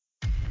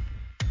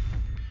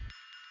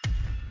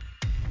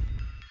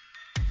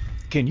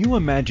Can you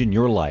imagine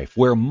your life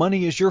where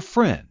money is your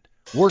friend,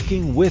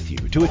 working with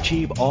you to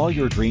achieve all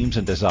your dreams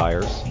and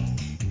desires?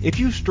 If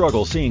you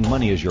struggle seeing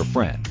money as your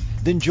friend,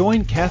 then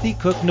join Kathy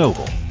Cook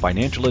Noble,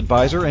 financial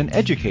advisor and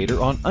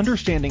educator on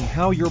understanding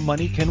how your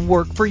money can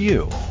work for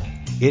you.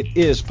 It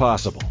is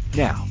possible.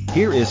 Now,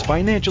 here is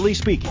Financially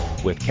Speaking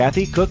with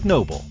Kathy Cook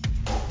Noble.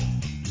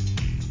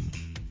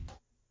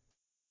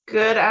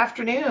 Good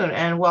afternoon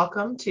and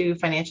welcome to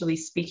Financially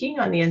Speaking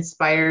on the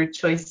Inspired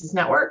Choices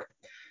Network.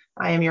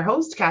 I am your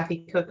host,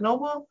 Kathy Cook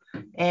Noble,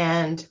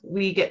 and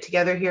we get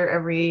together here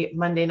every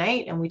Monday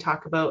night and we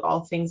talk about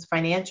all things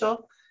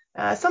financial.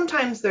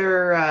 Sometimes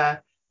there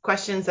are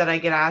questions that I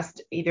get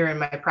asked either in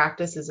my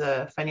practice as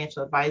a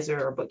financial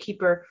advisor or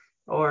bookkeeper,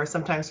 or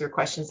sometimes there are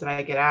questions that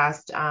I get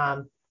asked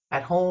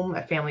at home,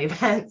 at family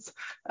events,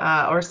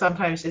 or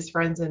sometimes just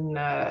friends and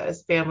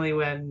family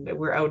when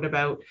we're out and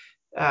about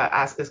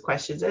ask us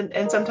questions.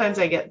 And sometimes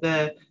I get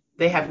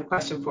they have a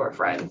question for a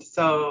friend.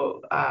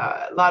 So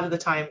a lot of the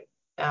time,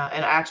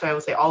 and actually I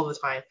would say all the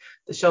time,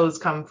 the shows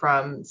come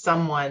from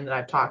someone that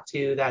I've talked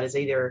to that is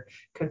either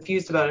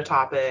confused about a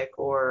topic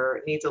or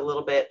needs a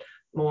little bit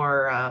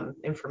more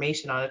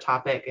information on a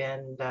topic,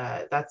 and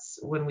that's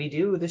when we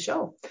do the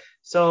show.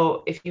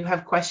 So if you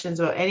have questions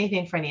about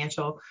anything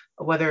financial,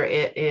 whether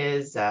it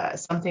is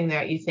something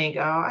that you think,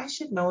 oh, I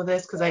should know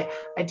this, because I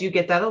do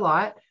get that a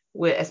lot,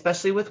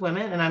 especially with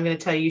women, and I'm going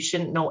to tell you, you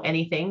shouldn't know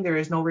anything. There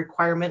is no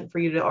requirement for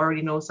you to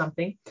already know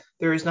something.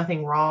 There is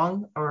nothing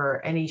wrong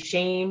or any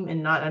shame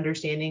in not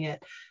understanding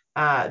it.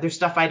 There's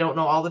stuff I don't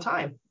know all the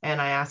time,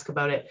 and I ask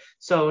about it.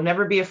 So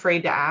never be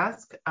afraid to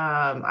ask.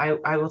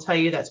 I will tell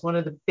you that's one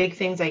of the big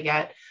things I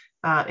get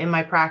in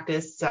my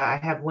practice. I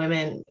have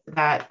women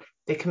that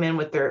they come in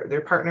with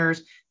their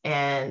partners,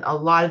 and a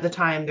lot of the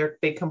time their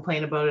big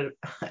complaint about it,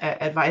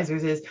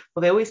 advisors is,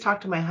 well, they always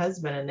talk to my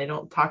husband and they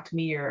don't talk to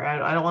me, or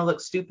I don't want to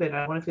look stupid. I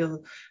don't want to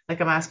feel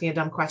like I'm asking a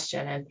dumb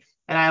question. And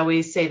I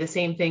always say the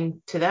same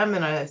thing to them,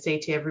 and I say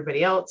to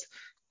everybody else,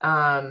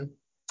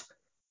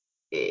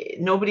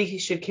 nobody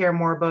should care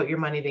more about your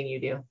money than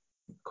you do,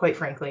 quite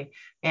frankly.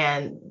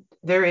 And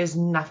there is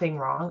nothing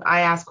wrong.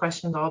 I ask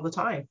questions all the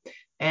time.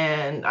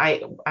 And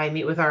I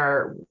meet with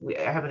I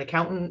have an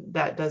accountant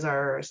that does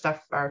our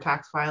stuff, our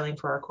tax filing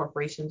for our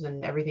corporations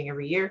and everything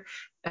every year.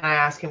 And I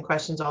ask him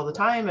questions all the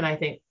time. And I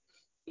think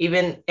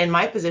even in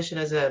my position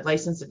as a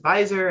licensed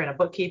advisor and a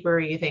bookkeeper,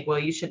 you think, well,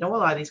 you should know a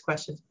lot of these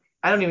questions.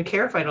 I don't even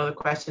care if I know the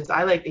questions.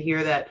 I like to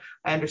hear that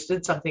I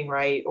understood something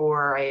right,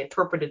 or I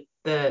interpreted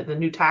the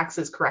new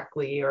taxes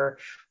correctly, or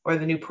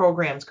the new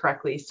programs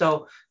correctly.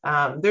 So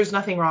there's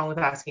nothing wrong with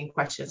asking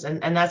questions.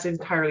 And that's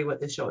entirely what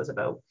this show is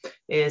about,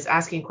 is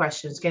asking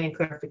questions, getting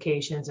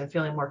clarifications, and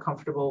feeling more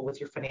comfortable with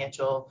your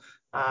financial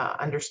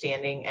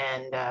understanding,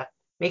 and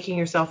making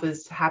yourself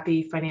as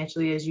happy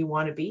financially as you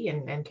want to be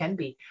and can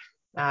be.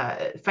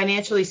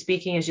 Financially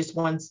Speaking is just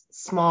one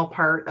small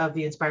part of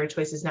the Inspired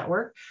Choices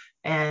Network,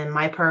 and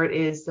my part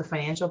is the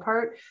financial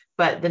part,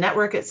 but the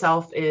network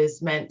itself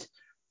is meant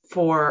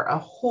for a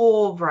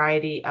whole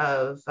variety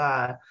of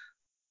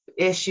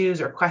issues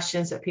or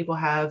questions that people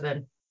have,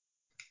 and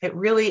it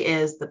really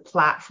is the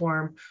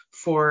platform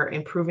for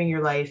improving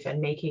your life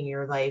and making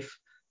your life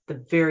the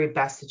very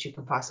best that you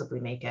can possibly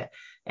make it.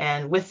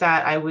 And with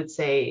that, I would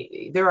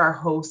say there are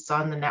hosts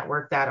on the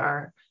network that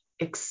are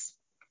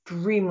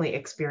extremely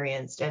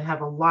experienced and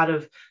have a lot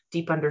of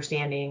deep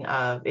understanding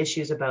of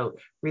issues about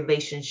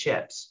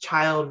relationships,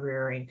 child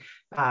rearing,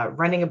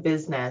 running a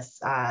business,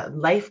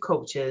 life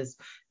coaches.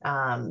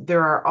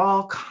 There are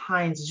all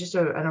kinds, just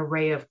an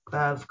array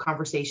of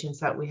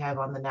conversations that we have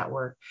on the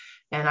network.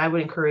 And I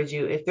would encourage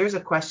you, if there's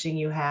a question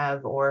you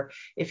have, or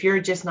if you're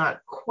just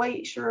not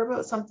quite sure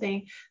about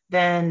something,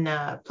 then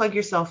plug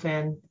yourself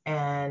in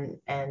and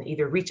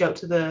either reach out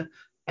to the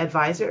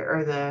advisor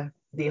or the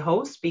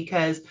host,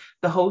 because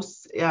the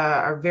hosts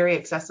are very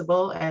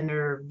accessible and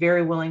are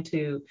very willing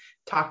to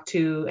talk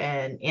to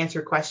and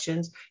answer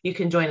questions. You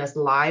can join us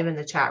live in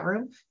the chat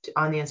room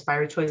on the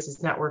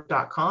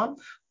inspiredchoicesnetwork.com.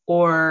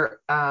 Or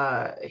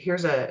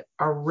here's a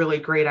really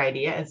great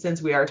idea. And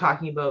since we are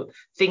talking about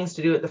things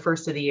to do at the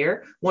first of the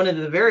year, one of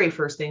the very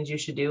first things you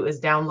should do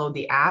is download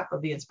the app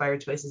of the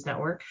Inspired Choices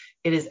Network.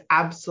 It is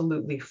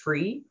absolutely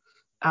free.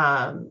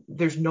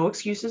 There's no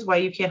excuses why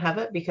you can't have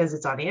it, because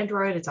it's on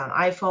Android, it's on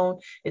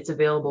iPhone, it's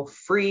available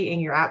free in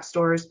your app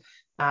stores.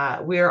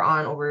 We're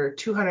on over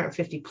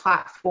 250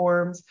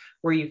 platforms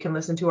where you can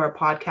listen to our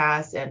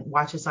podcast and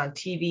watch us on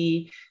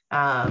TV.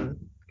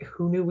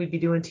 Who knew we'd be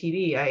doing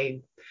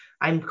TV?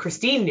 I'm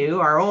Christine knew,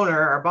 our owner,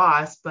 our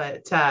boss,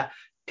 but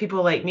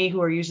people like me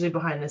who are usually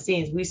behind the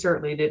scenes, we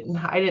certainly didn't.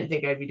 I didn't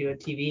think I'd be doing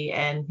TV,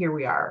 and here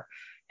we are.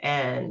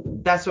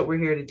 And that's what we're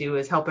here to do,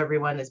 is help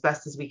everyone as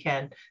best as we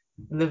can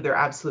live their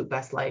absolute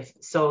best life.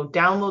 So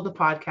download the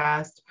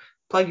podcast,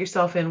 plug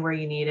yourself in where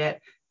you need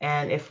it.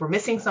 And if we're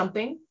missing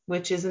something,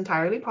 which is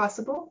entirely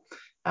possible,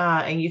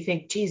 and you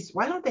think, geez,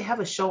 why don't they have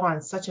a show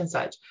on such and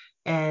such?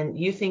 And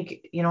you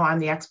think, I'm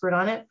the expert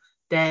on it,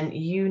 then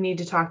you need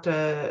to talk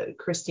to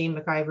Christine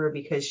McIver,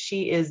 because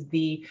she is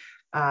the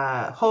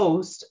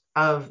host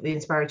of the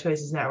Inspired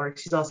Choices Network.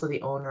 She's also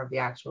the owner of the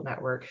actual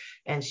network,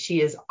 and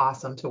she is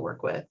awesome to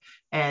work with.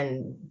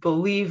 And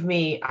believe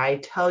me, I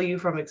tell you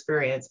from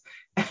experience,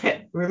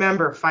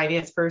 remember,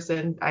 finance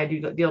person, I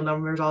do deal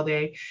numbers all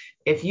day.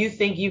 If you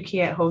think you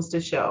can't host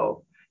a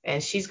show,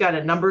 and she's got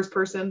a numbers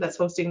person that's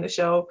hosting the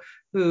show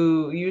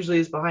who usually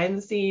is behind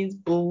the scenes,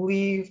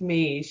 believe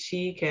me,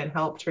 she can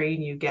help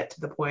train you get to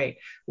the point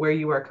where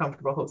you are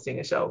comfortable hosting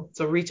a show.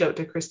 So reach out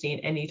to Christine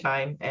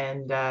anytime,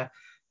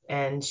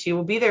 and she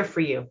will be there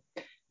for you.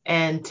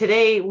 And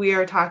today we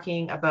are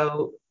talking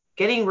about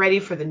getting ready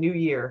for the new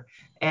year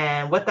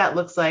and what that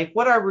looks like,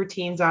 what our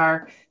routines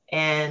are.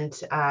 And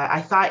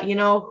I thought,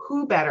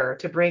 who better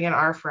to bring in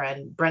our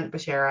friend, Brent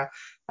Bechara,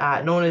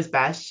 known as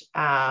Besh,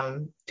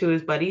 to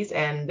his buddies,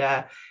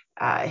 and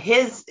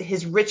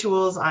his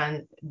rituals,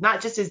 on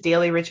not just his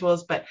daily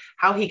rituals, but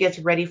how he gets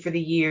ready for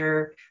the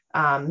year,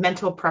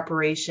 mental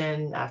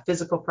preparation,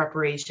 physical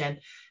preparation,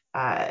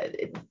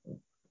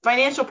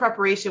 financial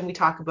preparation we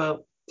talk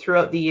about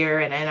throughout the year.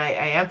 And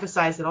I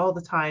emphasize it all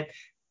the time.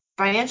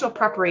 Financial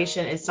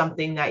preparation is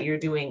something that you're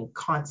doing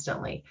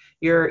constantly.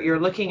 You're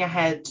looking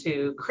ahead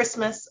to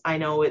Christmas. I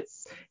know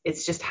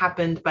it's just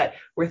happened, but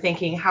we're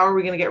thinking, how are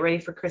we going to get ready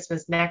for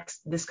Christmas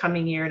this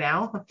coming year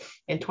now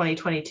in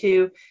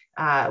 2022?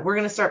 We're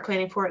going to start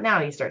planning for it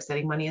now. You start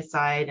setting money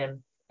aside,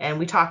 and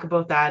we talk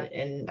about that.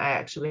 And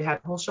we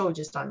had a whole show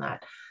just on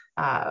that.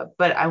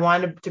 But I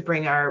wanted to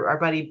bring our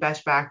buddy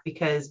Besh back,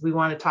 because we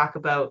want to talk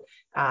about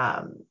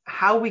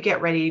how we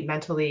get ready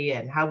mentally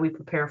and how we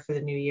prepare for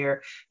the new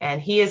year.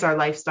 And he is our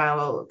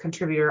lifestyle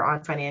contributor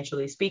on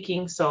Financially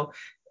Speaking. So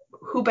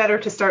who better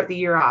to start the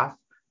year off?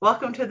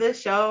 Welcome to this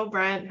show,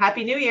 Brent.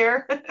 Happy New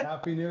Year.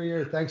 Happy New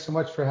Year. Thanks so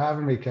much for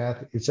having me,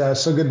 Kathy. It's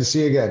so good to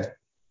see you again.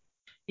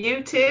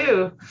 You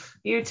too.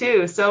 You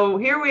too. So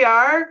here we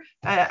are,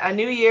 a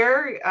new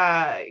year,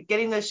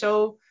 getting the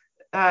show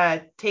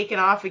taken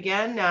off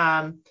again.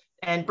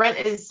 And Brent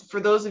is, for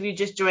those of you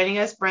just joining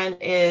us,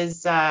 Brent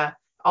is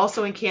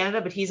also in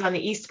Canada, but he's on the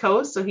East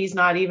Coast, so he's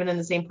not even in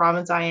the same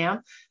province I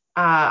am.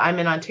 I'm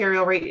in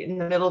Ontario, right in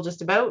the middle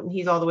just about, and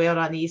he's all the way out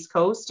on the East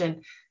Coast.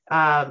 And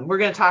we're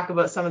going to talk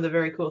about some of the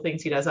very cool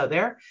things he does out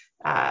there.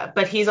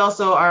 But he's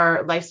also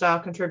our lifestyle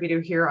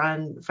contributor here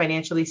on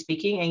Financially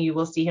Speaking, and you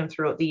will see him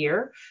throughout the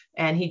year.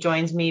 And he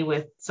joins me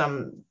with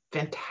some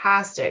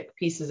fantastic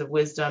pieces of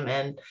wisdom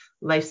and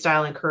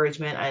lifestyle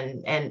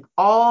encouragement, and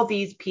all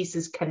these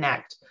pieces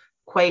connect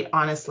quite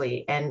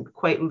honestly and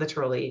quite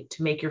literally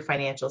to make your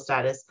financial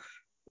status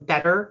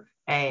better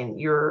and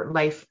your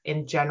life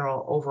in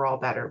general overall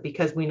better,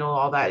 because we know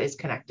all that is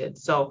connected.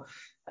 So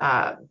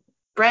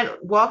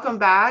Brent, welcome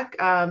back.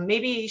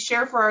 Maybe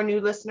share for our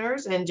new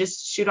listeners and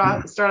just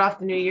start off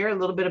the new year a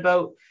little bit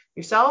about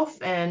yourself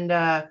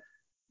and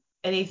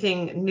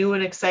anything new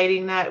and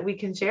exciting that we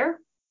can share.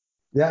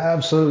 Yeah,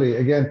 absolutely.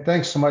 Again,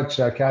 thanks so much,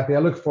 Kathy. I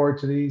look forward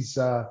to these,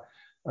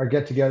 our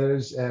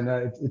get-togethers,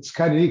 and it's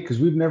kind of neat because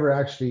we've never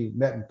actually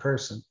met in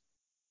person.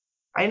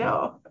 I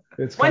know.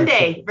 It's one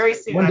day, cool. Very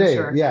soon, I'm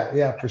sure.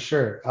 Yeah, for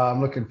sure.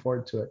 I'm looking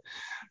forward to it.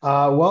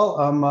 Well,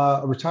 I'm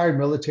a retired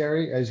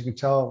military, as you can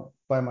tell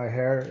by my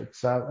hair.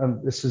 It's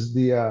this is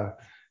the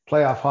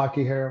playoff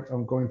hockey hair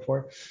I'm going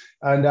for,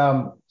 and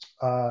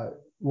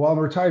while I'm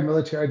a retired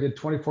military, I did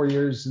 24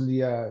 years in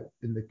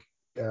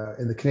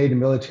the Canadian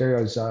military.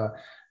 I was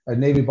a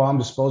Navy bomb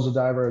disposal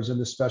diver. I was in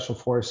the Special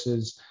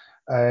Forces,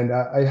 and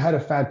I had a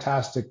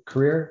fantastic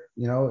career,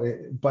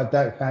 but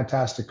that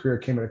fantastic career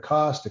came at a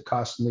cost. It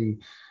cost me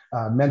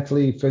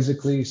mentally,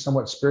 physically,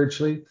 somewhat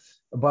spiritually.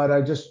 But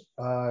I just,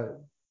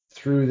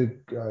 through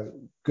the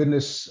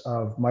goodness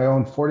of my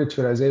own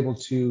fortitude, I was able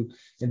to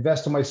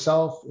invest in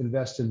myself,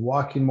 invest in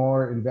walking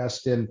more,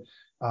 invest in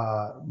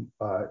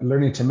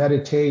learning to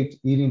meditate,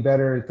 eating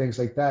better, and things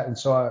like that. And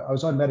so I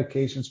was on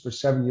medications for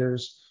 7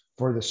 years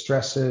for the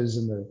stresses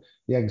and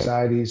the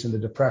anxieties and the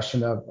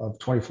depression of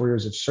 24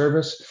 years of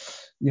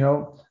service,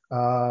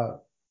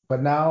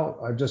 but now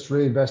I've just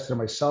really invested in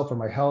myself and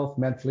my health,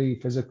 mentally,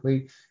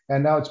 physically,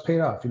 and now it's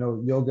paid off.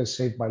 Yoga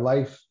saved my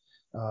life.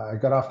 I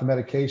got off the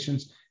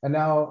medications, and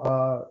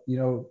now,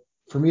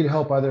 for me to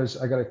help others,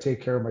 I got to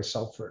take care of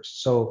myself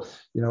first. So,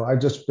 I've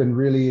just been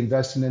really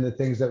investing in the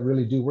things that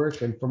really do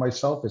work. And for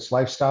myself, it's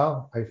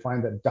lifestyle. I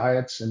find that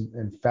diets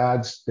and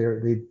fads,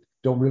 they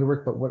don't really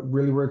work, but what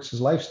really works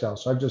is lifestyle.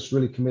 So I've just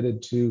really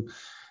committed to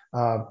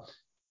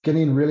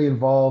getting really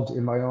involved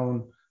in my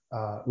own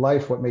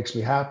life, what makes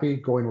me happy,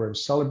 going where I'm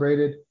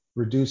celebrated,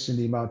 reducing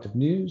the amount of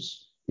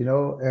news,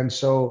 and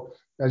so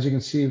as you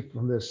can see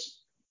from this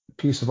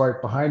piece of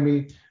art behind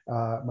me,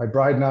 my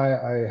bride and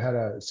I had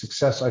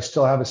I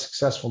still have a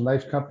successful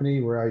knife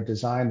company where I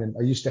design, and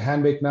I used to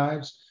hand make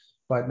knives,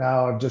 but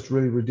now I've just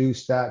really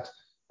reduced that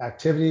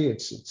activity.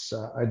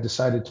 I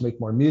decided to make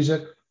more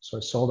music. So I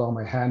sold all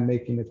my hand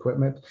making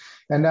equipment.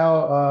 And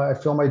now I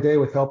fill my day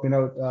with helping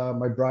out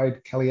my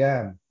bride,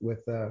 Kellyanne,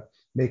 with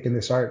making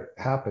this art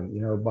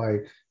happen, by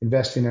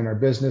investing in our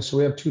business. So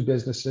we have two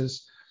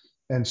businesses.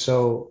 And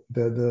so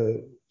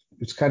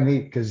it's kind of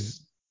neat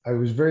because I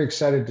was very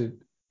excited to,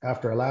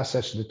 after our last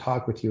session, to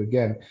talk with you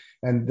again.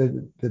 And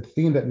the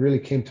theme that really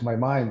came to my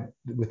mind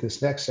with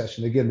this next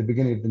session, again, the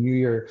beginning of the new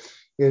year,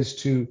 is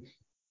to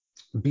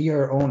be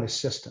our own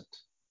assistant,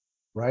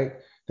 right?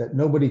 That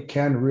nobody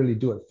can really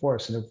do it for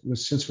us. And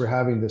since we're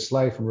having this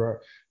life and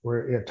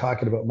we're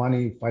talking about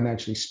money,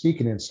 financially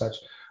speaking and such,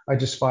 I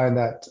just find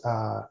that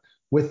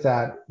with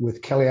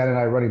Kellyanne and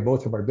I running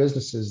both of our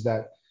businesses,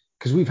 that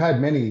because we've had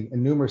many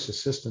and numerous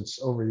assistants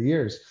over the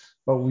years,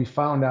 but we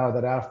found out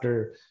that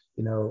after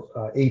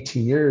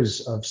 18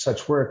 years of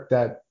such work,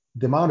 that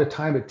the amount of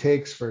time it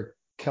takes for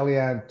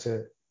Kellyanne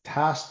to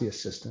task the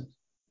assistant,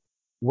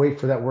 wait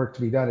for that work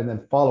to be done, and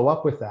then follow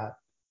up with that.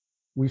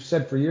 We've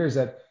said for years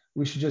that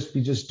we should just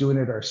be doing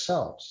it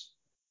ourselves,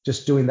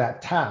 just doing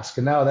that task.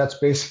 And now that's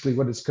basically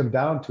what it's come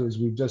down to, is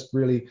we've just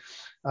really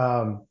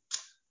done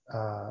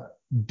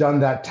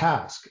that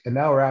task. And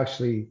now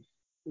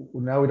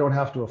we don't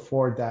have to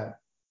afford that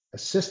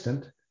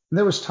assistant. And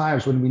there was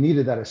times when we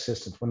needed that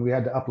assistant, when we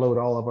had to upload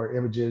all of our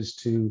images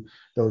to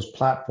those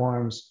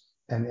platforms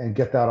and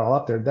get that all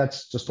up there.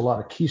 That's just a lot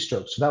of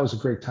keystrokes. So that was a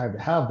great time to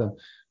have them.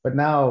 But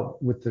now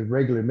with the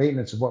regular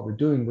maintenance of what we're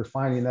doing, we're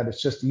finding that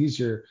it's just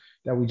easier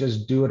that we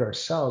just do it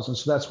ourselves. And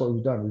so that's what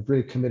we've done. We've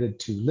really committed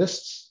to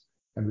lists,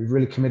 and we've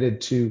really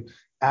committed to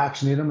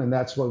actioning them. And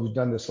that's what we've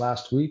done this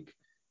last week.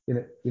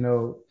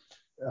 All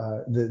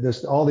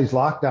these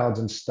lockdowns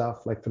and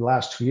stuff, like for the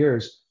last 2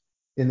 years,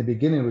 in the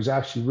beginning, it was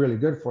actually really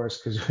good for us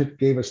because it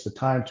gave us the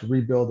time to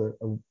rebuild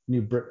a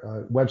new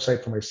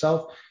website for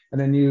myself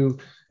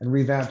and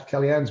revamped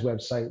Kellyanne's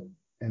website.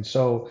 And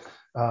so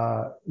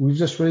we've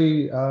just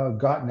really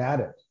gotten at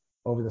it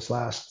over this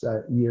last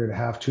year and a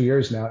half, 2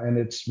 years now, and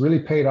it's really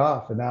paid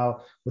off. And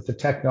now with the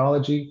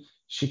technology,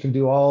 she can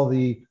do all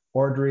the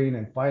ordering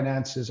and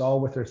finances all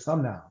with her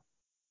thumb now.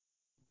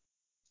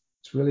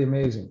 It's really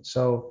amazing.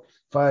 So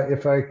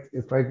if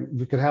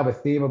we could have a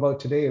theme about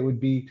today, it would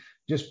be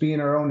just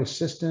being our own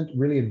assistant,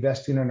 really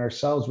investing in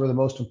ourselves. We're the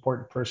most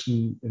important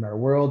person in our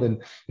world,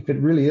 and if it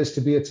really is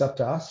to be, it's up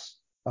to us,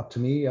 up to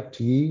me, up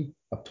to ye,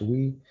 up to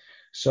we.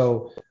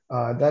 So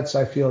that's,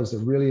 I feel, is a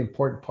really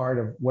important part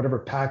of whatever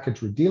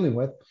package we're dealing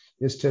with,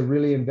 is to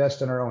really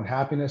invest in our own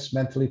happiness,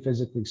 mentally,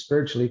 physically,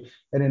 spiritually,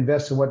 and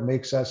invest in what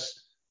makes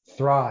us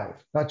thrive,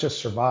 not just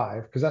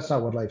survive, because that's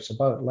not what life's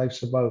about.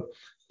 Life's about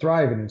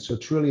thriving. And so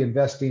truly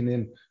investing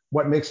in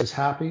what makes us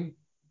happy,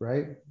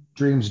 right?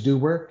 Dreams do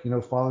work,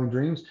 following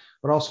dreams,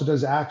 but also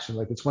does action.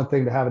 Like, it's one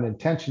thing to have an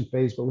intention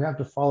phase, but we have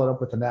to follow it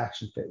up with an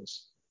action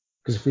phase.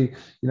 Because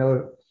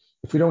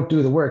if we don't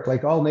do the work,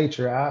 like all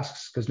nature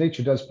asks, because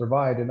nature does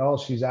provide, and all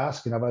she's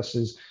asking of us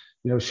is,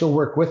 she'll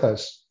work with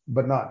us,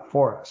 but not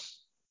for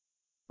us.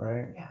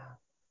 Right?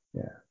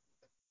 Yeah.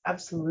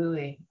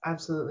 Absolutely.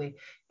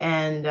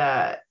 And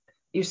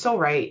you're so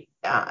right.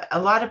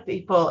 A lot of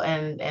people,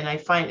 and I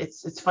find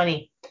it's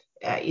funny.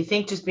 You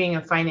think just being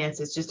in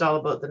finance is just all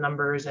about the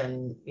numbers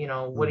and,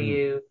 what do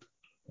you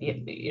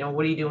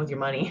doing with your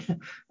money?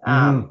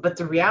 But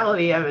the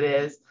reality of it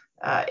is,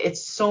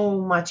 it's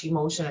so much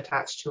emotion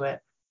attached to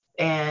it.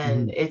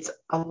 And it's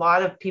a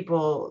lot of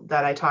people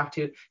that I talk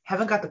to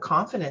haven't got the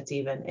confidence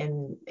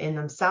even in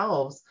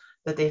themselves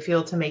that they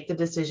feel to make the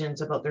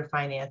decisions about their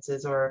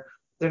finances, or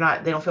they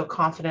don't feel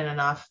confident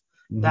enough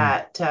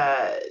that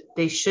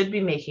they should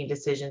be making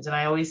decisions. And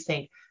I always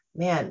think,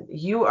 man,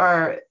 you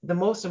are the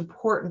most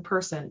important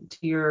person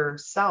to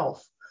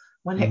yourself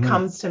when it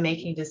comes to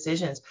making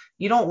decisions.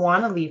 You don't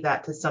want to leave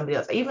that to somebody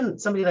else, even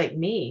somebody like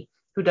me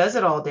who does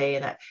it all day.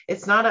 And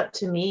it's not up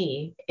to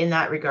me in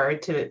that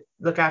regard to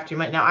look after your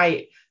money. Now,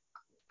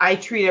 I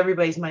treat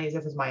everybody's money as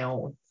if it's my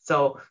own.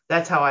 So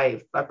that's how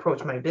I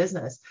approach my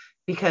business,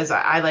 because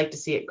I like to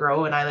see it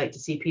grow, and I like to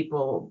see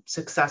people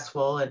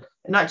successful, and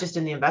not just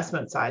in the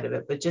investment side of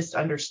it, but just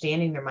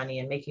understanding their money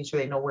and making sure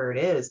they know where it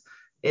is.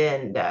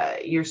 And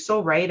you're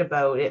so right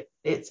about it.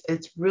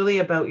 It's really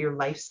about your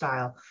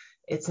lifestyle.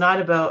 It's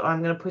not about,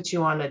 I'm going to put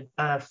you on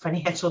a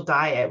financial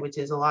diet, which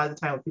is a lot of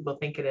the time what people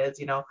think it is.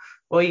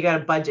 Well, you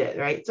got a budget,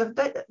 right? So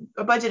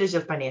a budget is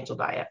just financial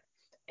diet.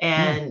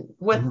 And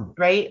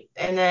right?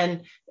 And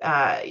then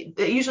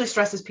it usually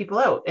stresses people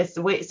out. It's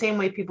the same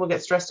way people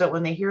get stressed out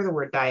when they hear the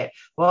word diet.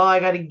 Well, I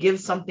got to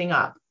give something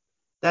up.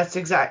 That's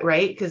exact,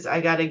 right? Because I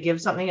got to give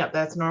something up.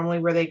 That's normally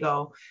where they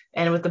go.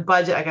 And with the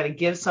budget, I got to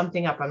give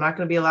something up. I'm not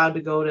going to be allowed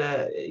to go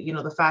to,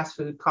 the fast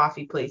food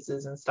coffee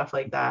places and stuff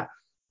like that.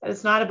 And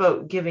it's not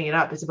about giving it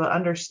up. It's about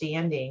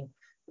understanding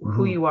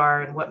who you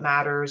are and what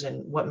matters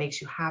and what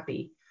makes you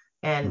happy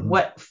and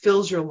what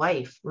fills your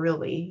life,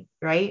 really,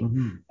 right?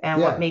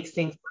 And what makes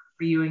things work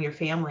for you and your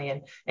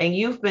family. And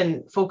you've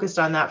been focused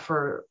on that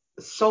for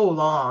so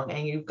long,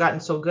 and you've gotten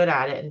so good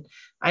at it. And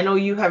I know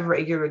you have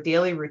regular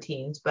daily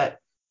routines, but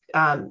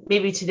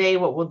maybe today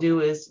what we'll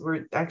do is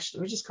we're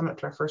just coming up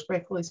to our first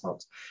break. Holy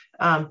smokes.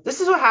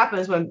 This is what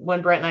happens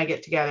when Brent and I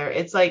get together.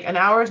 It's like an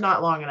hour is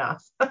not long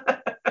enough,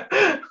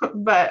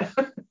 but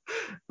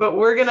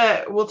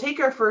we'll take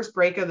our first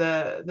break of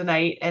the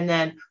night. And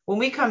then when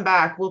we come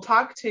back, we'll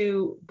talk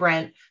to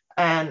Brent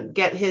and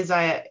get his,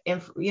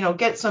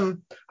 get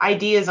some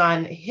ideas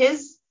on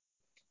his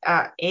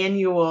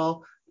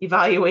annual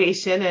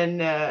evaluation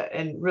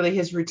and really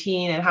his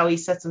routine and how he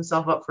sets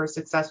himself up for a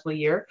successful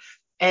year.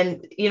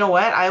 And you know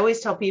what? I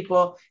always tell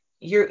people,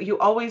 you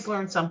always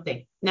learn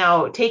something.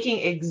 Now, taking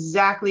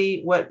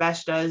exactly what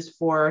Besh does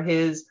for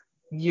his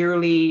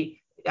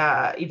yearly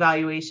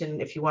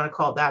evaluation, if you want to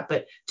call it that,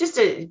 but just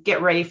to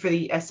get ready for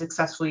a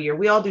successful year,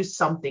 we all do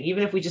something,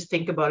 even if we just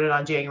think about it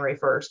on January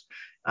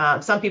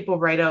 1st. Some people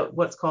write out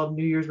what's called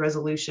New Year's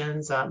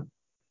resolutions.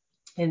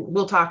 And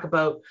we'll talk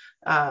about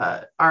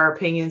our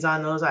opinions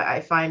on those.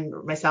 I find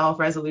myself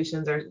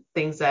resolutions are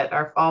things that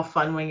are all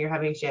fun when you're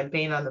having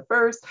champagne on the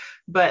first,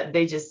 but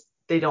they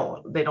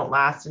don't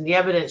last. And the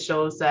evidence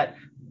shows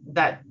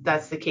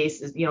that's the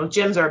case. Is,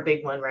 gyms are a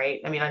big one, right?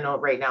 I mean, I know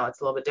right now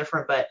it's a little bit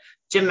different, but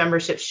gym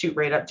memberships shoot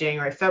right up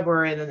January,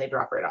 February, and then they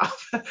drop right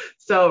off.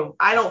 So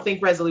I don't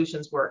think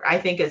resolutions work. I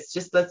think it's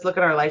just, let's look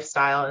at our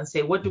lifestyle and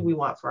say, what do we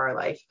want for our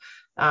life?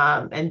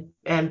 And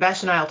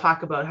Besh and I will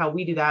talk about how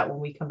we do that when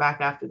we come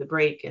back after the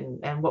break,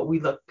 and what we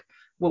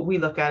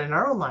look at in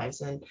our own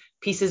lives. And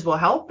pieces will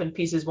help and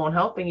pieces won't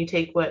help, and you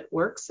take what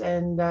works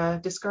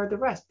and discard the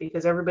rest,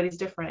 because everybody's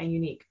different and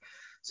unique.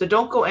 So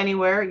don't go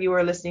anywhere. You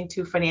are listening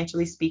to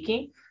Financially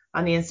Speaking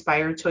on the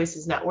Inspired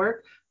Choices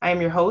Network. I am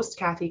your host,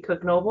 Kathy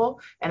Cook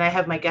Noble, and I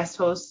have my guest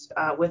host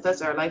with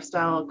us, our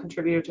lifestyle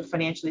contributor to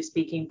Financially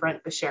Speaking,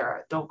 Brent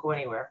Beshara. Don't go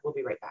anywhere. We'll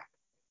be right back.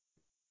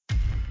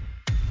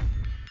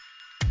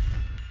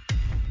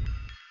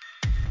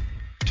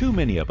 Too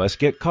many of us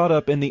get caught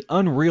up in the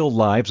unreal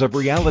lives of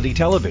reality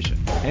television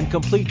and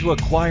complete to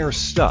acquire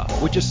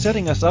stuff, which is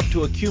setting us up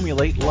to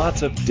accumulate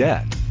lots of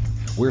debt.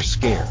 We're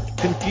scared,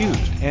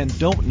 confused, and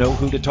don't know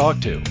who to talk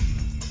to.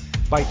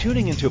 By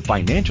tuning into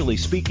Financially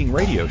Speaking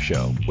radio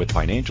show with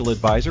financial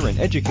advisor and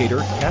educator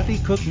Kathy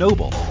Cook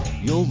Noble,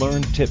 you'll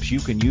learn tips you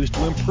can use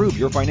to improve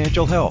your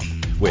financial health,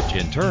 which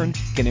in turn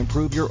can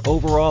improve your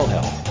overall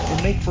health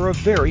and make for a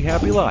very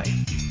happy life.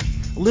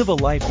 Live a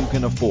life you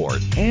can afford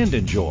and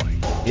enjoy.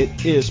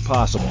 It is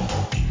possible.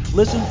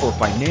 Listen for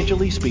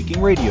Financially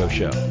Speaking radio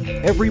show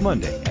every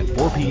Monday at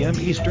 4 p.m.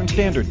 Eastern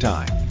Standard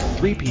Time,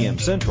 3 p.m.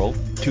 Central,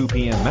 2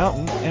 p.m.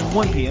 Mountain, and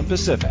 1 p.m.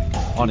 Pacific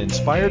on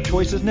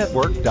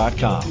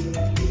InspiredChoicesNetwork.com.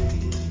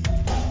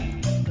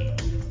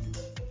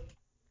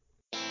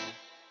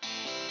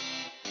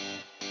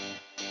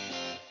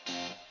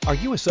 Are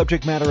you a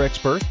subject matter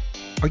expert?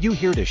 Are you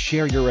here to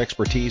share your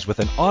expertise with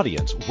an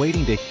audience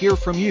waiting to hear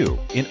from you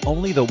in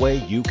only the way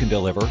you can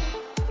deliver?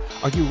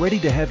 Are you ready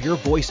to have your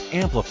voice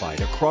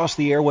amplified across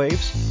the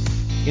airwaves?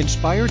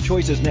 Inspired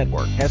Choices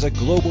Network has a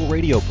global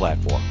radio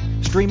platform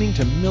streaming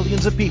to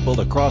millions of people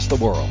across the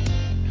world.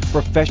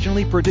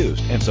 Professionally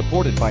produced and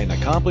supported by an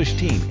accomplished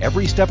team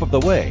every step of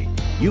the way,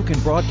 you can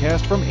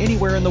broadcast from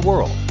anywhere in the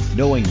world,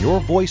 knowing your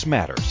voice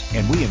matters,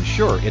 and we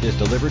ensure it is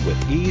delivered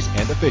with ease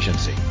and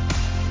efficiency.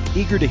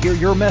 Eager to hear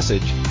your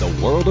message, the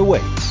world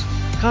awaits.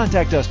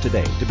 Contact us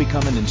today to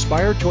become an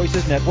Inspired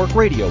Choices Network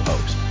radio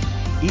host.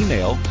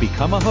 Email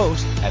become a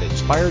host at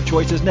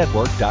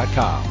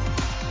InspiredChoicesNetwork.com.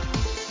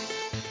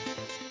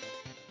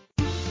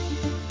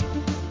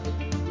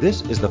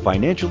 This is the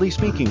Financially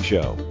Speaking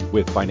Show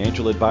with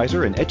financial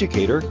advisor and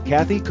educator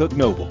Kathy Cook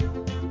Noble.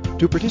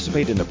 To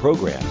participate in the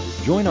program,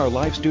 join our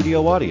live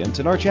studio audience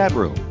in our chat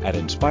room at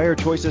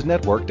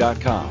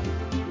InspiredChoicesNetwork.com.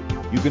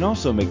 You can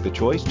also make the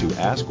choice to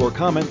ask or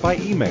comment by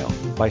email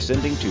by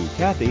sending to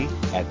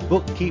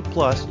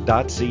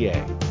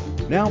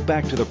Kathy@bookkeepplus.ca. Now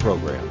back to the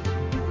program.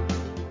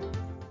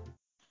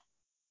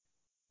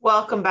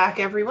 Welcome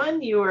back,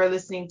 everyone. You are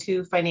listening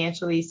to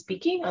Financially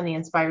Speaking on the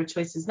Inspired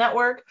Choices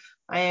Network.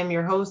 I am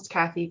your host,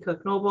 Kathy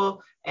Cook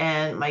Noble,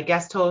 and my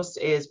guest host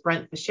is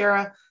Brent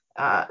Beshara,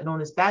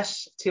 known as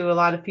Besh to a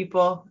lot of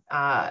people.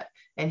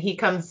 And he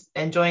comes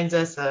and joins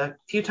us a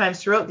few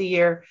times throughout the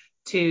year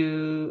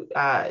to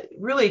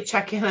really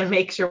check in and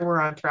make sure we're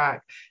on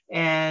track.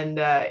 And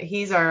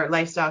he's our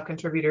lifestyle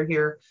contributor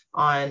here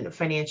on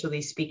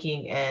Financially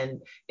Speaking.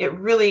 And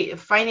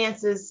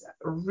finances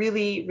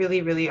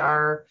really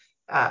are,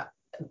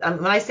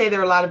 when I say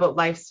they're a lot about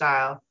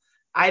lifestyle,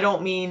 I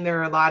don't mean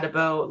they're a lot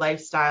about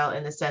lifestyle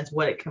in the sense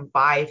what it can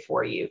buy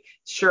for you.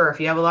 Sure, if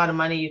you have a lot of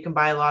money, you can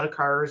buy a lot of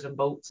cars and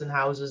boats and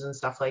houses and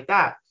stuff like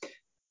that.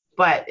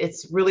 But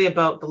it's really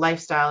about the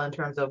lifestyle in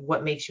terms of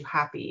what makes you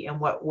happy and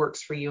what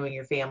works for you and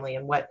your family,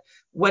 and what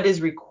is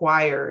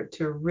required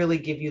to really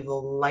give you the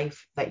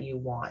life that you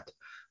want.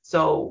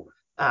 So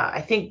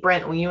I think,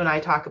 Brent, when you and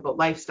I talk about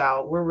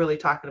lifestyle, we're really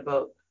talking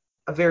about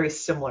a very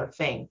similar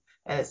thing.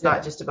 And it's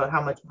not just about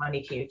how much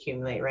money can you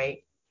accumulate,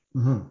 right?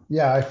 Mm-hmm.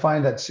 Yeah, I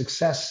find that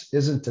success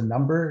isn't a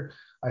number.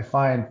 I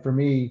find for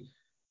me,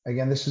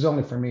 again, this is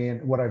only for me,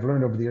 and what I've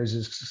learned over the years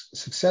is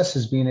success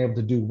is being able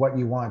to do what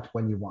you want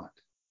when you want.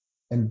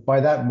 And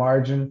by that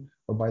margin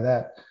or by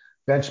that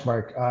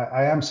benchmark,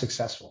 I am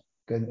successful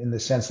in the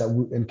sense that,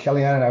 and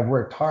Kellyanne and I've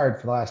worked hard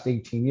for the last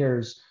 18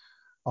 years,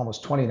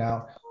 almost 20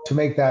 now, to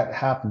make that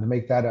happen, to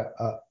make that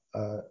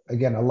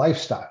again, a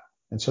lifestyle.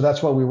 And so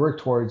that's what we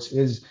work towards,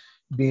 is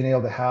being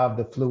able to have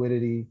the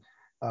fluidity,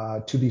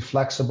 to be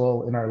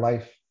flexible in our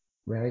life,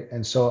 right?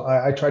 And so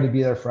I try to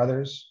be there for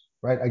others.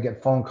 right? I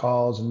get phone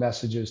calls and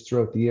messages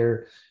throughout the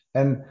year,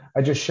 and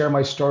I just share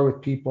my story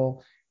with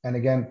people. And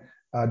again,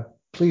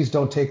 please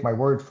don't take my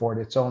word for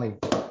it. It's only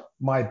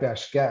my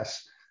best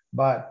guess.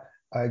 But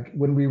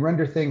when we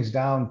render things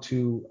down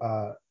to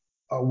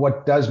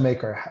what does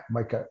make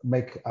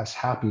us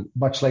happy,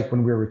 much like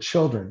when we were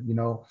children,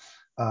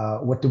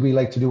 what do we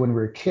like to do when we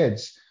were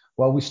kids?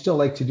 Well, we still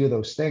like to do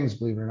those things,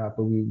 believe it or not,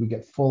 but we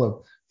get full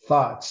of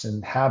thoughts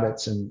and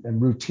habits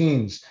and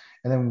routines.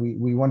 And then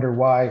we wonder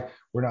why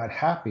we're not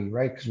happy,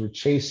 right? Because we're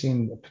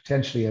chasing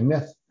potentially a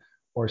myth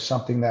or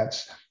something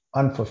that's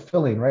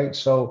unfulfilling, right?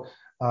 So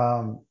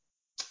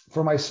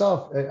for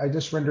myself, I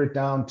just render it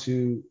down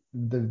to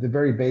the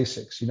very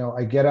basics.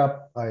 I get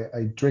up,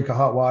 I drink a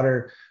hot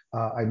water,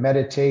 I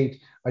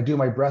meditate, I do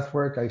my breath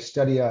work. I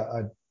study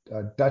a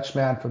Dutch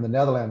man from the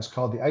Netherlands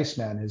called the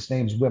Iceman. His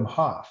name's Wim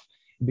Hof.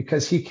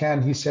 Because he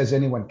can, he says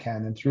anyone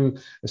can. And through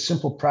a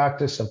simple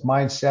practice of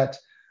mindset,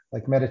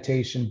 like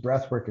meditation,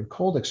 breath work, and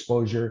cold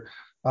exposure,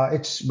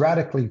 it's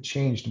radically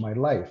changed my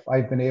life.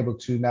 I've been able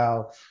to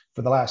now,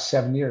 for the last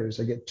 7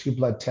 years, I get 2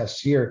 blood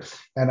tests a year,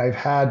 and I've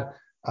had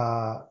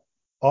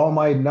all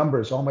my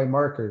numbers, all my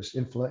markers,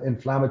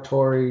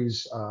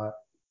 inflammatories,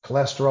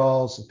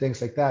 cholesterols, and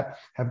things like that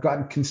have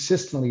gotten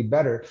consistently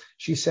better.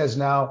 She says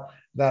now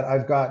that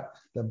I've got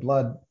the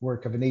blood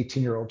work of an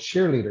 18-year-old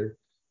cheerleader.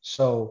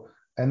 So,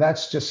 and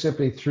that's just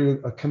simply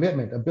through a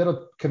commitment, a bit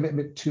of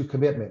commitment to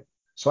commitment.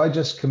 So I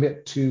just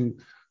commit to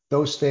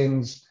those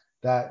things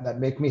that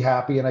make me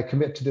happy. And I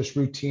commit to this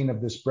routine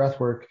of this breath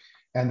work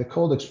and the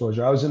cold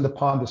exposure. I was in the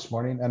pond this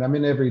morning, and I'm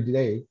in every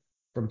day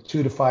from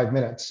 2 to 5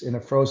 minutes in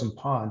a frozen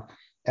pond.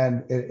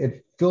 And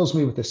it fills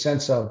me with a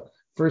sense of,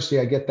 firstly,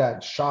 I get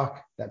that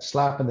shock, that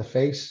slap in the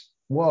face.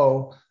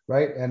 Whoa,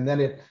 right? And then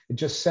it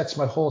just sets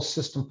my whole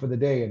system for the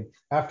day. And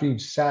after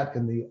you've sat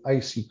in the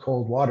icy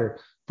cold water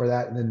for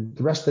that, and then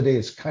the rest of the day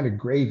is kind of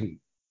gravy,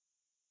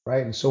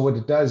 right? And so what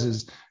it does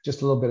is,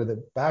 just a little bit of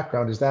the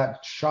background, is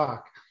that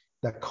shock,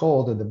 that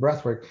cold, and the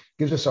breath work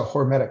gives us a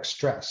hormetic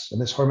stress.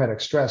 And this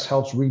hormetic stress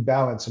helps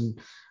rebalance and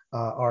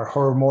our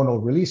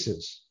hormonal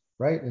releases,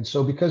 right? And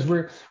so because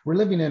we're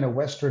living in a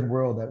Western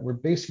world that we're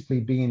basically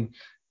being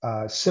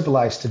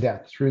civilized to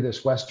death through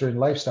this Western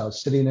lifestyle,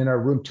 sitting in our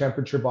room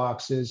temperature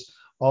boxes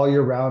all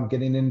year round,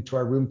 getting into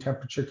our room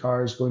temperature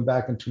cars, going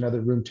back into another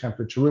room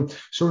temperature room.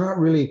 So we're not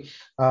really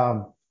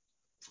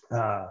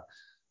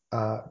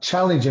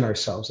challenging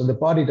ourselves, and the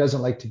body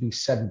doesn't like to be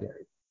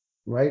sedentary,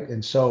 right?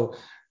 And so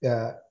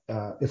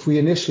if we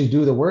initially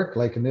do the work,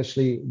 like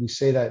initially we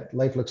say that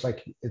life looks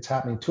like it's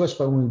happening to us,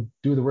 but when we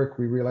do the work,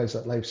 we realize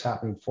that life's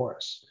happening for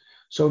us.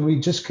 So when we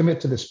just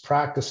commit to this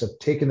practice of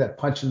taking that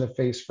punch in the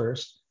face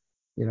first,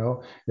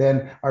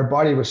 then our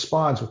body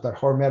responds with that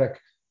hormetic,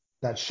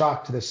 that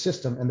shock to the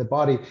system, and the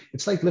body,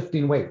 it's like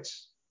lifting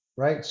weights,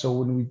 right? So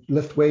when we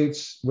lift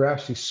weights, we're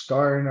actually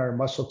scarring our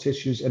muscle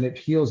tissues, and it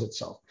heals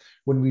itself.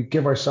 When we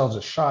give ourselves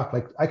a shock,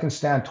 like I can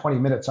stand 20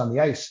 minutes on the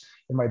ice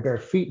in my bare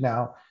feet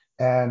now,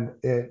 and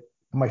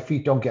my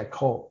feet don't get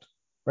cold,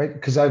 right?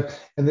 Because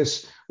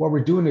what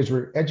we're doing is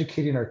we're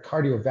educating our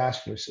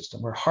cardiovascular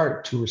system, our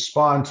heart, to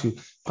respond to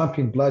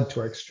pumping blood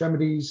to our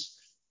extremities,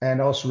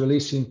 and also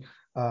releasing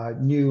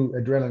new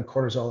adrenaline,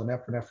 cortisol, and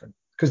epinephrine.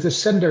 Because this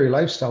sedentary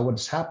lifestyle,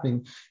 what's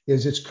happening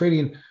is it's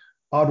creating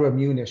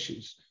autoimmune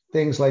issues,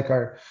 things like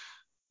our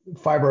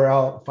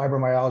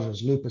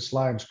fibromyalgias, lupus,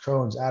 Lyme's,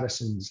 Crohn's,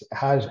 Addison's,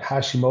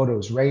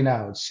 Hashimoto's,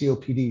 Raynaud's,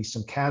 COPD,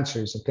 some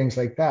cancers, and things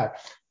like that,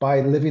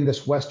 by living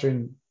this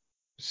Western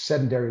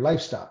sedentary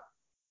lifestyle.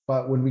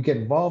 But when we get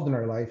involved in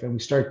our life and we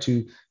start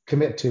to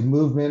commit to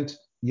movement,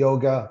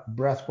 yoga,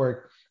 breath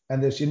work,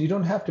 and you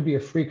don't have to be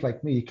a freak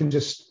like me. You can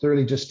just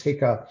thoroughly just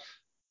take a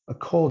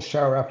cold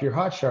shower after your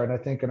hot shower. And I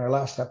think in our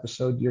last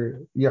episode,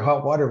 your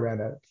hot water ran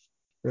out,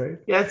 right?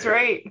 That's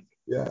right.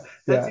 Yeah.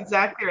 That's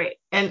exactly right.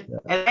 And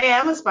I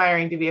am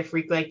aspiring to be a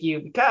freak like you,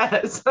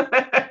 because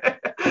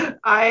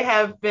I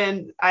have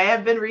been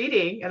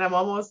reading, and I'm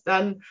almost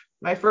done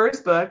my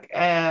first book,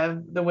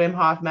 the Wim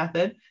Hof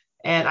Method.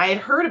 And I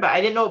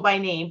didn't know it by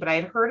name, but I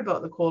had heard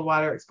about the cold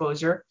water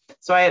exposure.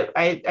 So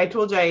I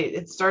told you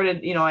it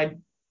started, I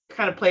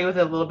kind of play with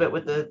it a little bit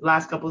with the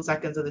last couple of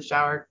seconds of the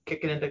shower,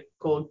 kicking into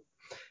cold.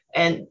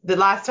 And the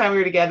last time we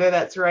were together,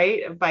 that's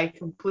right, by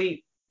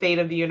complete fate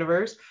of the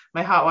universe,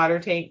 my hot water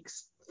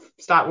tanks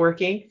stopped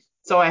working.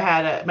 So I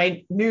had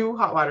my new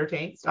hot water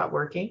tank stopped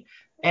working,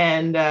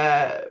 and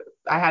I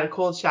had a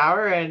cold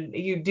shower. And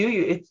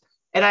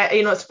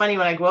it's funny,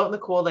 when I go out in the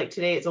cold, like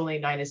today, it's only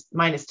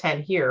minus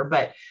 10 here,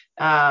 but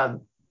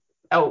out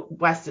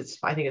west,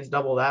 I think it's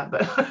double that.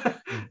 But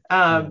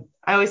I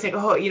always think,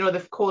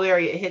 the cold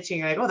area, it hits you,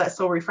 and you're like, oh, that's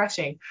so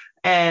refreshing.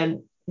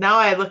 And now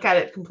I look at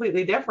it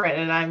completely different,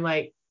 and I'm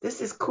like, this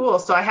is cool.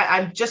 So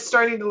I'm just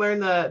starting to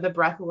learn the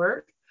breath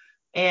work.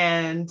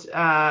 And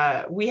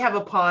we have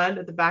a pond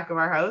at the back of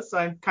our house. So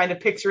I'm kind of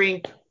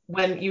picturing,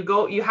 when you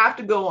have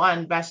to go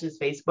on Besh's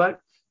Facebook,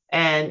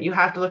 and you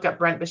have to look up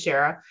Brent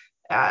Beshara.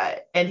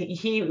 And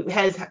he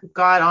has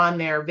got on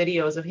there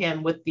videos of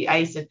him with the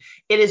ice, and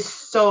it is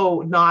so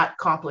not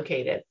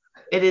complicated.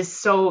 It is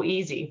so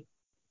easy.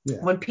 Yeah.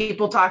 When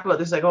people talk about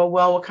this, like, oh,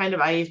 well, what kind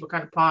of ice, what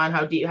kind of pond,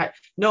 how deep?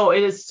 No,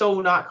 it is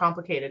so not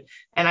complicated.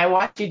 And I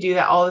watch you do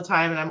that all the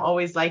time. And I'm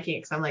always liking it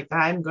because I'm like,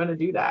 I'm going to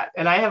do that.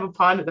 And I have a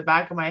pond at the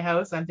back of my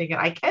house. I'm thinking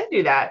I can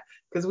do that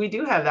because we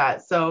do have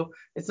that. So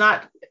it's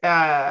not,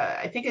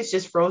 I think it's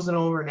just frozen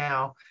over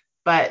now.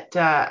 But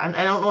I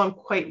don't know, I'm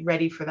quite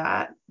ready for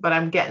that, but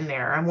I'm getting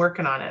there. I'm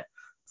working on it. Right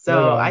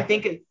So I on.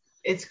 think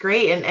it's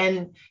great.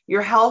 And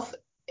your health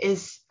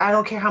is, I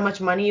don't care how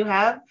much money you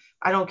have.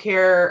 I don't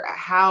care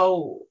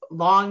how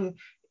long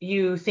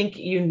you think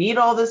you need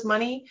all this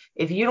money.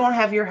 If you don't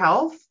have your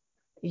health,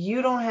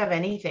 you don't have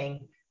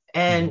anything.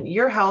 And Mhm.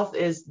 your health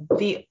is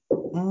the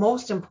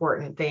most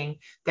important thing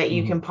that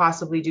you can Mhm.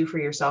 possibly do for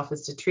yourself,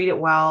 is to treat it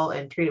well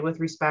and treat it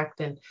with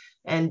respect,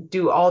 and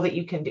do all that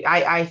you can do.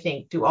 I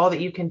think do all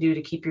that you can do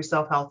to keep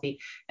yourself healthy.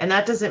 And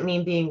that doesn't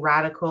mean being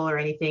radical or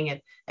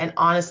anything. And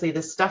honestly,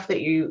 the stuff that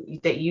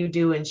you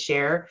do and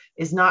share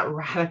is not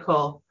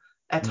radical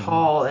at Mhm.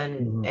 all.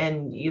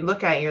 And you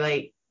look at it, you're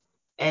like,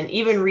 and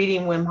even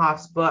reading Wim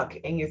Hof's book,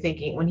 and you're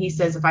thinking, when he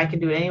says, if I can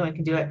do it, anyone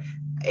can do it.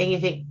 And you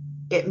think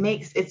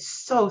it's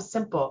so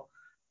simple.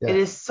 It Yeah.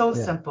 is so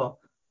Yeah. simple.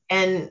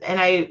 And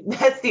I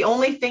that's the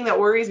only thing that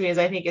worries me, is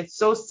I think it's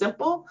so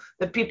simple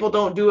that people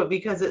don't do it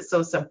because it's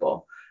so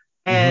simple.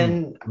 Mhm.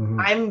 And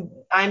Mhm.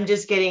 I'm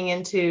just getting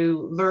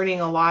into learning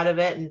a lot of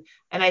it.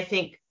 And I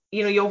think,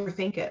 you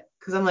overthink it,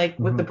 because I'm like,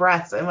 with the Mhm.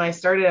 breaths, and when I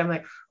started, I'm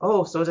like,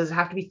 oh, so does it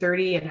have to be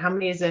 30, and how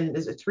many is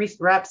it, 3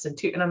 reps and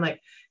two? And I'm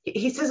like,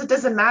 he says it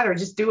doesn't matter,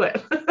 just do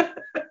it.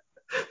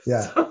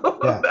 Yeah. So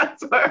Yeah.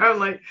 that's why I'm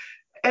like,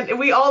 and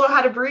we all know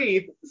how to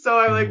breathe. So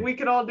I'm like, Mhm. we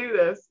can all do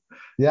this.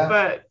 Yeah.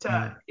 But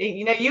Yeah.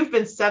 you've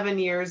been 7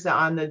 years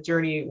on the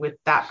journey with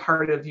that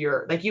part of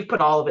your, like, you've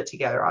put all of it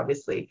together,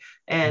 obviously, Mhm.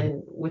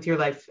 and with your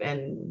life,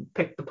 and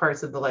picked the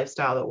parts of the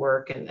lifestyle that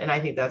work. And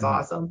I think that's Mhm.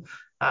 awesome.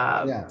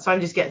 Yeah. So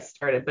I'm just getting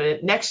started,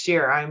 but next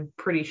year, I'm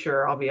pretty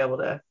sure I'll be able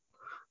to,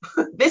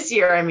 this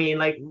year, I mean,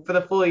 like, for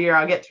the full year,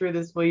 I'll get through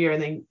this full year,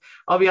 and then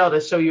I'll be able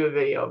to show you a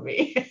video of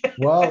me.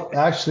 Well,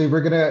 actually,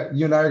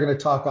 you and I are gonna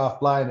talk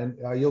offline,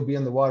 and you'll be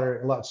in the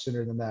water a lot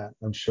sooner than that,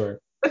 I'm sure.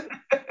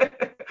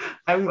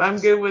 I'm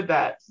good with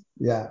that.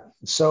 Yeah.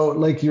 So,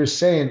 like you're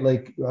saying,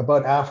 like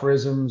about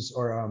aphorisms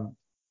or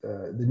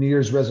the New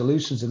Year's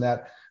resolutions and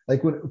that,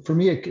 like for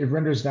me, it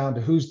renders down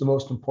to who's the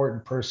most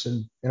important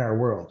person in our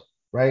world,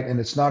 right? And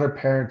it's not our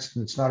parents,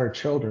 and it's not our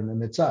children,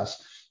 and it's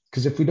us.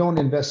 Because if we don't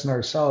invest in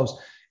ourselves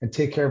and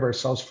take care of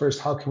ourselves first,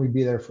 how can we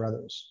be there for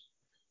others?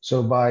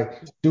 So by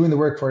doing the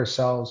work for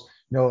ourselves,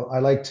 I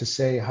like to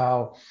say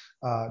how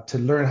to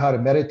learn how to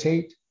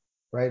meditate,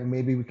 right? And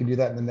maybe we can do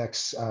that in the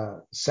next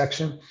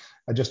section,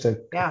 just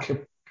Yeah.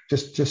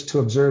 just to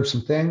observe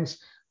some things.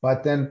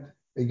 But then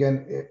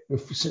again,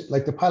 if,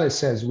 like the pilot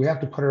says, we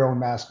have to put our own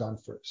mask on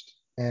first.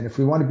 And if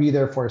we want to be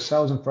there for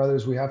ourselves and for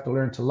others, we have to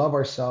learn to love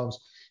ourselves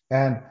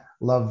and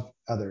love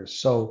others.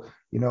 So,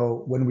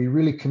 when we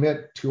really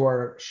commit to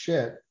our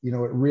shit, it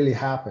really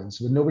happens.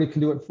 But nobody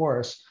can do it for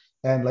us.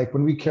 And like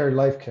when we carry,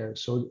 life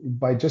cares. So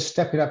by just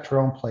stepping up to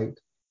our own plate,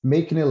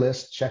 making a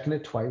list, checking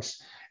it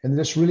twice, and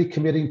just really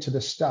committing to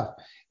this stuff.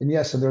 And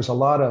yes, and there's a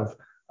lot of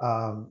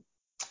um,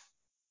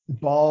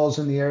 balls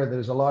in the air.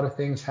 There's a lot of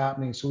things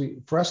happening. So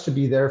for us to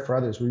be there for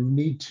others, we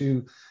need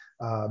to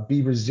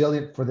be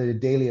resilient for the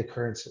daily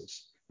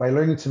occurrences. By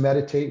learning to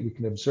meditate, we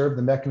can observe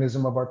the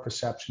mechanism of our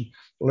perception,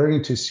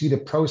 learning to see the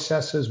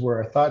processes where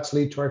our thoughts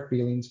lead to our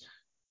feelings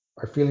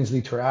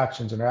lead to our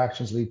actions, and our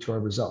actions lead to our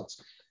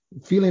results.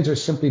 Feelings are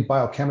simply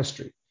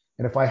biochemistry.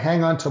 And if I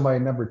hang on to my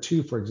number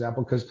two, for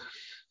example, because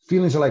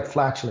feelings are like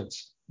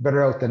flatulence,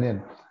 better out than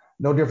in.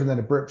 No different than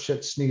a burp,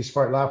 shit, sneeze,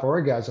 fart, laugh, or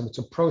orgasm. It's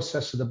a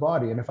process of the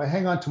body. And if I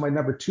hang on to my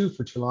number two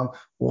for too long,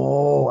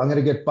 I'm going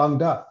to get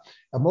bunged up.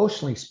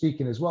 Emotionally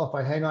speaking as well, if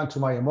I hang on to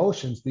my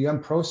emotions, the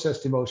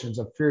unprocessed emotions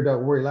of fear,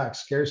 doubt, worry, lack,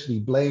 scarcity,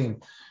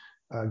 blame,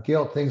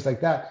 guilt, things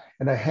like that,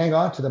 and I hang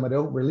on to them, I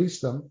don't release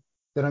them,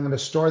 then I'm going to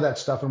store that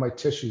stuff in my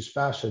tissues,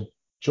 fascia,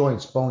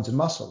 joints, bones, and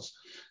muscles.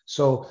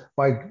 So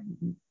by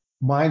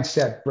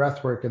mindset,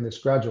 breath work, and this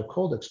gradual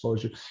cold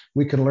exposure,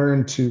 we can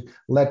learn to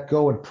let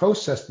go and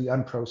process the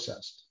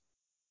unprocessed.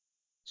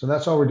 So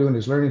that's all we're doing,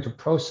 is learning to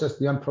process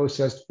the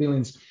unprocessed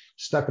feelings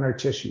stuck in our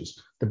tissues.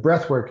 The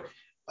breath work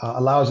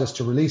allows us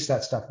to release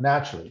that stuff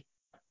naturally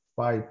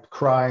by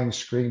crying,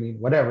 screaming,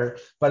 whatever,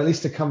 but at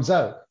least it comes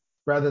out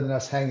rather than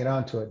us hanging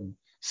on to it and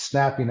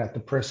snapping at the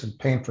person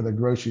paying for their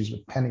groceries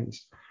with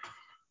pennies.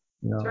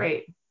 That's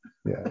right.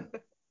 Yeah,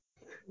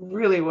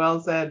 Really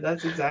well said.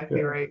 That's exactly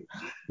yeah, right.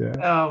 yeah.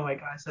 Oh my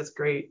gosh, that's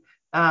great.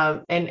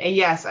 And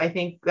yes, I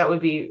think that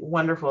would be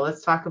wonderful.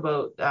 Let's talk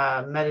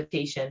about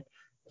meditation,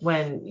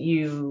 what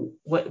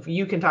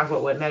you can talk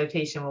about what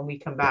meditation when we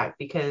come back,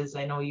 because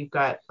I know you've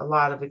got a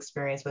lot of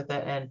experience with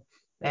it,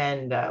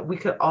 and we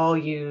could all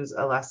use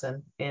a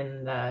lesson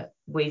in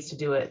ways to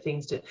do it,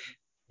 things to.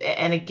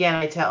 And again,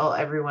 I tell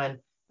everyone,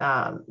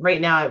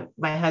 right now,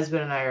 my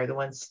husband and I are the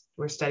ones,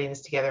 we're studying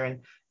this together, and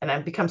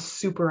I've become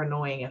super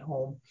annoying at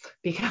home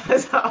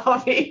because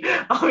I'll be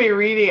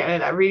reading,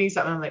 and I'm reading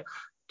something. I'm like,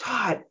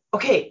 Todd,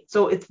 okay,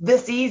 so it's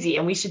this easy,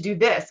 and we should do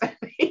this.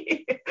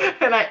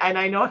 And and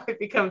I know I've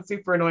become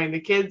super annoying. The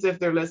kids, if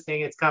they're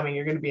listening, it's coming.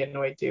 You're going to be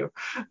annoyed too.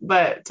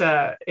 But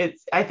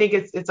I think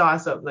it's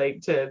awesome,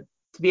 like to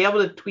be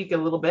able to tweak a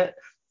little bit.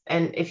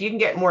 And if you can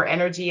get more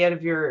energy out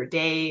of your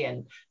day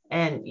and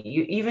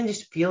you even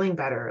just feeling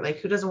better, like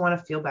who doesn't want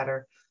to feel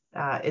better?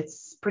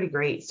 It's pretty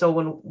great. So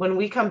when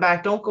we come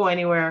back, don't go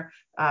anywhere.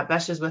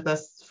 Besh is with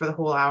us for the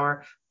whole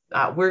hour.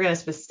 We're going to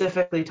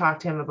specifically talk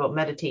to him about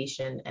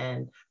meditation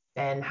and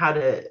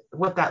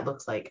what that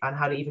looks like, on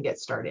how to even get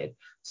started.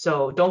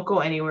 So don't go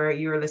anywhere.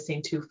 You're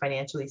listening to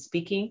Financially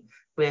Speaking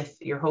with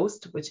your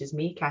host, which is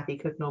me, Kathy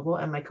Cook Noble,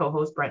 and my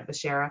co-host, Brent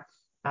Bashara.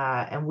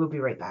 And we'll be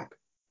right back.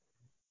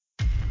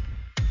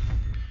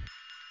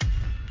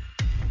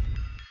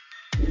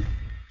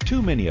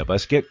 Too many of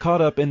us get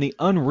caught up in the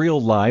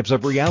unreal lives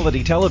of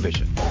reality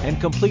television and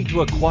complete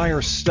to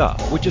acquire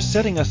stuff, which is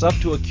setting us up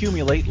to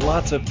accumulate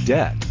lots of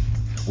debt.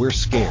 We're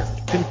scared,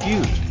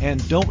 confused,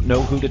 and don't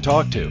know who to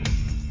talk to.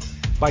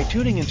 By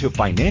tuning into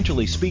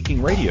Financially Speaking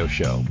radio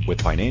show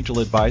with financial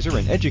advisor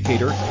and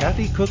educator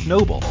Kathy Cook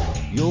Noble,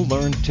 you'll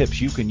learn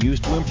tips you can use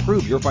to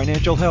improve your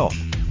financial health,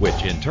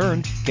 which in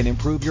turn can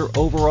improve your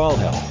overall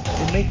health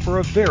and make for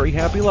a very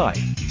happy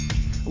life.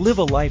 Live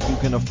a life you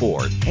can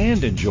afford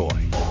and enjoy.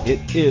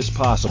 It is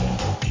possible.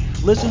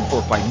 Listen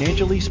for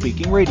Financially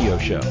Speaking radio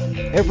show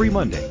every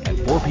Monday at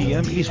 4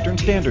 p.m. Eastern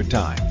Standard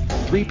Time,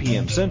 3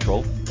 p.m.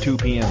 Central, 2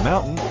 p.m.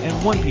 Mountain,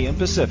 and 1 p.m.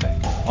 Pacific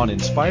on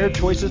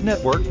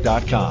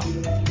InspiredChoicesNetwork.com.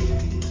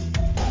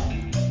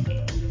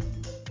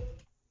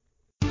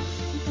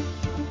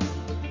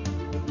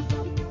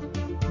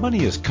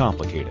 Money is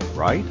complicated,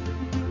 right?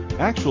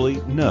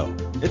 Actually, no,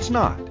 it's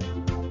not.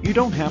 You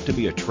don't have to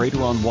be a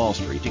trader on Wall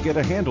Street to get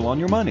a handle on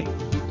your money.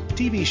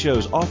 TV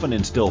shows often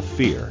instill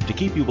fear to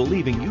keep you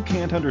believing you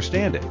can't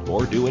understand it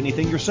or do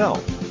anything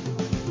yourself.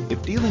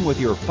 If dealing with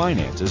your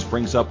finances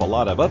brings up a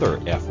lot of other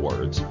F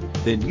words,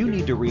 then you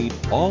need to read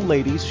All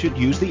Ladies Should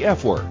Use the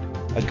F Word,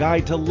 A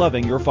Guide to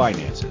Loving Your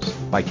Finances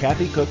by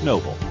Kathy Cook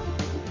Noble.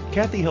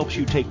 Kathy helps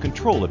you take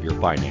control of your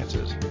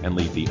finances and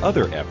leave the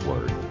other F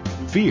word,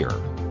 fear,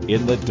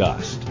 in the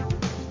dust.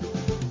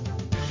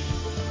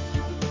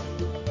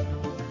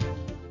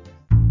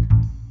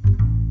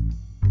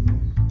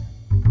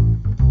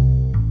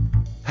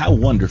 How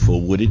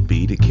wonderful would it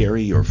be to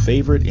carry your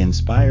favorite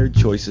Inspired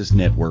Choices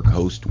Network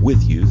host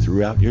with you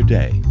throughout your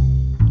day?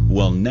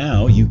 Well,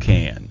 now you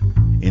can.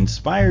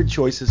 Inspired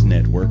Choices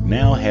Network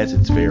now has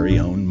its very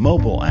own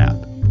mobile app.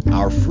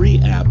 Our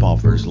free app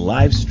offers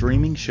live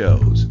streaming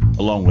shows,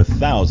 along with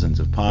thousands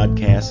of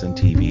podcasts and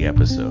TV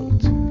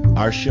episodes.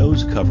 Our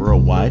shows cover a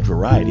wide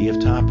variety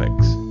of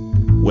topics.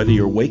 Whether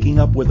you're waking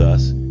up with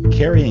us,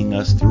 carrying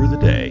us through the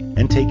day,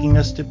 and taking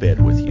us to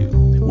bed with you,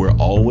 we're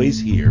always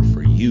here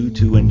for you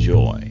to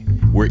enjoy.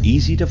 We're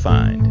easy to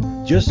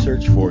find. Just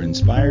search for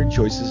Inspired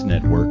Choices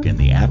Network in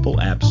the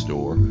Apple App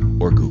Store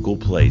or Google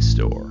Play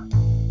Store.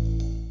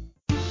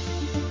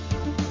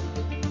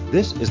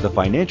 This is the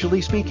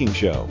Financially Speaking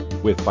Show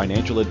with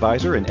financial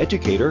advisor and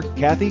educator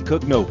Kathy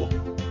Cook Noble.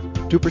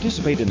 To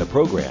participate in the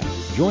program,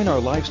 join our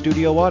live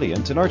studio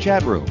audience in our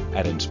chat room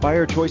at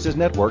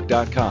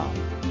InspiredChoicesNetwork.com.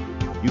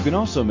 You can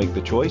also make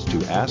the choice to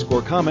ask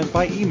or comment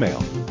by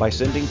email by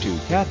sending to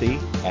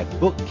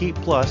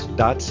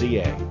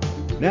Kathy@bookkeepplus.ca.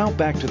 Now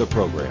back to the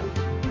program.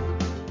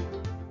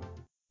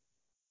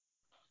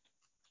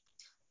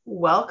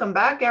 Welcome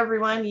back,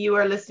 everyone. You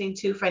are listening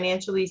to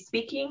Financially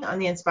Speaking on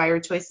the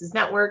Inspired Choices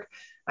Network.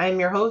 I'm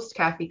your host,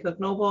 Kathy Cook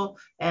Noble,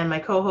 and my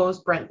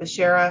co-host, Brent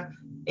Bashara,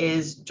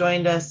 is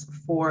joined us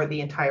for the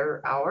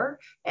entire hour.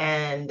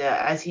 And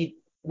as he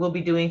will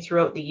be doing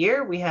throughout the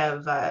year, we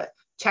have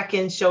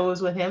check-in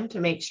shows with him to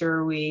make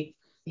sure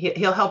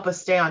he'll help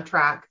us stay on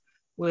track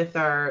with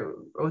our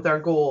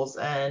goals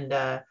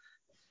and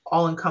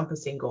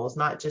all-encompassing goals,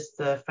 not just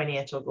the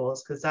financial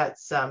goals, because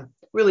that's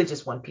really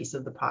just one piece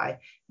of the pie.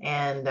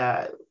 And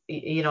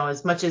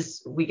as much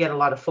as we get a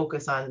lot of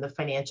focus on the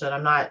financial, and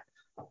I'm not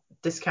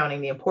discounting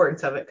the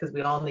importance of it, because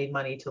we all need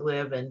money to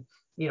live and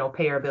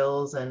pay our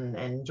bills and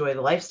enjoy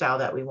the lifestyle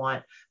that we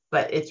want,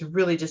 but it's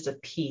really just a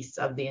piece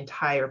of the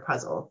entire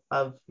puzzle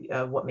of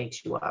what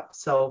makes you up.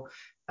 So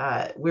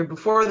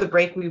before the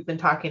break, we've been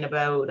talking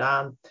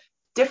about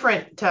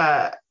different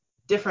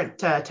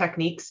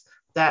techniques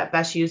that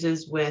Besh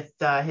uses with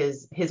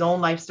his own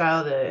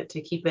lifestyle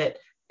to keep it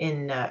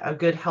in a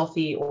good,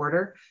 healthy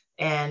order.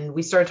 And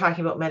we started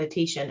talking about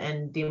meditation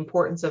and the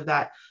importance of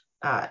that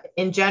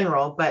in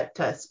general, but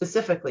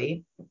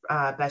specifically,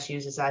 Besh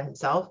uses that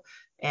himself.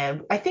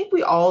 And I think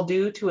we all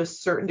do, to a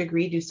certain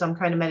degree, do some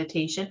kind of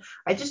meditation.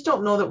 I just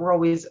don't know that we're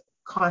always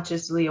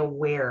consciously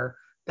aware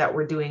that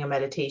we're doing a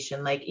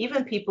meditation. Like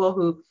even people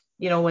who,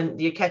 when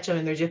you catch them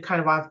and they're just kind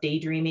of off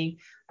daydreaming,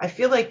 I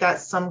feel like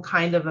that's some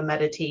kind of a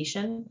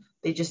meditation.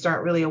 They just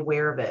aren't really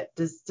aware of it.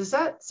 Does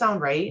that sound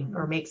right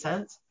or make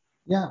sense?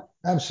 Yeah,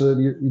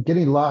 absolutely. You're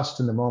getting lost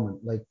in the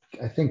moment. Like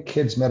I think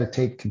kids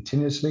meditate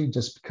continuously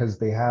just because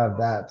they have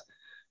that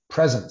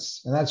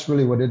presence. And that's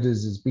really what it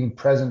is being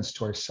present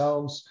to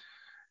ourselves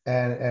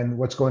and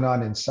what's going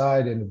on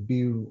inside and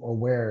being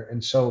aware.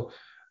 And so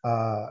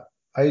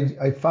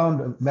I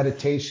found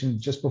meditation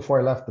just before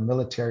I left the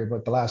military,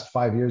 about the last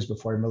 5 years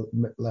before I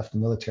left the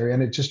military,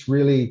 and it just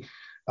really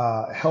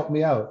helped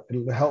me out.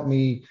 It helped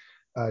me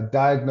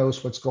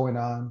diagnose what's going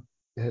on.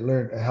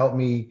 It helped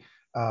me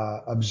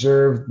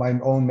observe my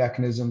own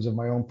mechanisms of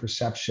my own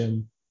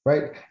perception,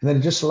 right? And then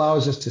it just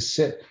allows us to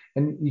sit,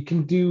 and you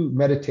can do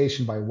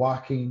meditation by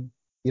walking.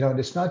 You know,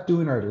 it's not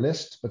doing our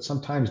list, but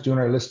sometimes doing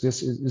our list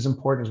is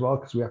important as well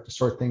because we have to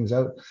sort things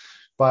out.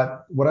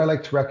 But what I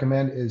like to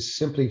recommend is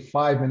simply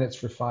 5 minutes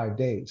for 5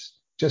 days.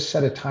 Just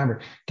set a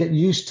timer. Get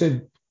used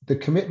to the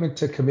commitment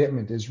to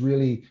commitment is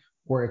really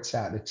where it's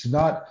at. It's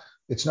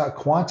not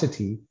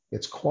quantity,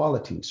 it's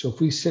quality. So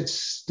if we sit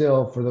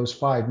still for those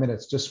 5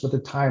 minutes, just with a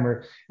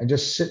timer and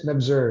just sit and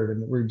observe,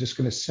 and we're just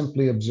going to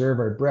simply observe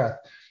our breath,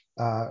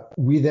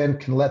 we then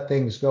can let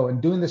things go.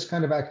 And doing this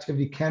kind of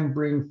activity can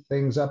bring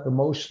things up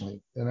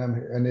emotionally.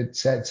 And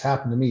it's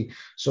happened to me.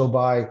 So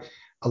by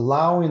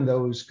allowing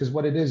those, because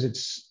what it is,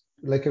 it's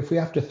like if we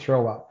have to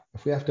throw up,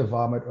 if we have to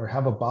vomit or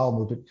have a bowel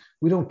movement,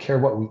 we don't care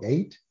what we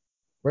ate,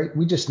 right?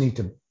 We just need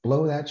to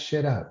blow that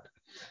shit out.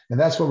 And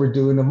that's what we're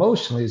doing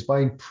emotionally, is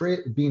by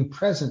being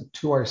present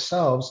to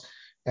ourselves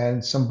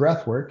and some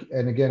breath work.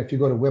 And again, if you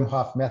go to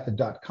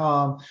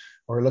wimhofmethod.com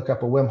or look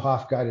up a Wim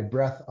Hof guided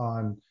breath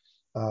on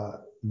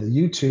the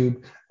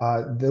YouTube,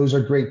 those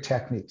are great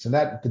techniques. And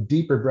that the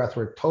deeper breath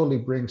work totally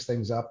brings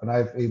things up. And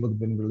I've able to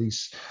been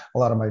release a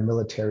lot of my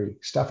military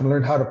stuff and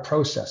learn how to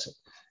process it.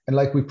 And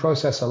like we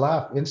process a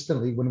laugh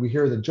instantly when we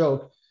hear the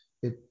joke,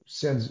 it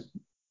sends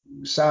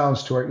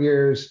sounds to our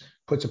ears,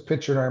 puts a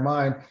picture in our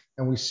mind,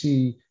 and we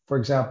see, for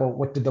example,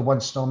 what did the one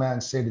snowman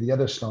say to the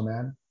other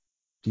snowman?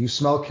 Do you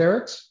smell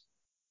carrots?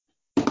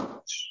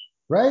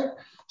 Right?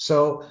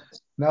 So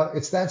now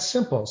it's that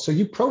simple. So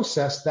you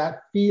process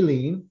that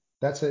feeling.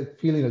 That's a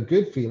feeling, a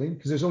good feeling,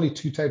 because there's only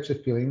two types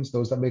of feelings,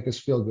 those that make us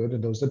feel good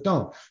and those that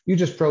don't. You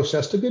just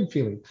processed a good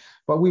feeling.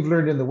 But we've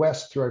learned in the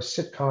West through our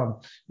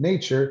sitcom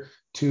nature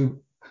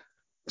to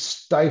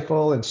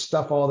stifle and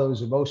stuff all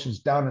those emotions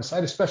down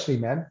inside, especially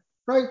men,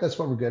 right? That's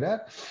what we're good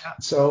at.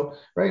 So,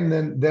 right.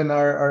 And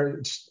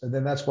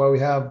then that's why we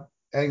have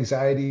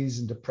anxieties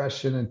and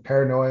depression and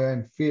paranoia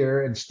and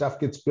fear, and stuff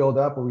gets built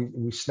up, or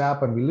we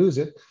snap and we lose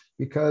it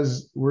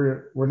because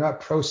we're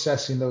not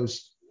processing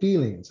those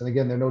feelings. And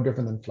again, they're no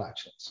different than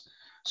flatulence.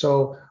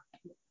 So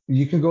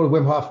you can go to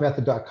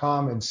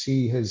wimhofmethod.com and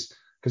see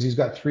because he's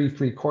got 3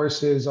 free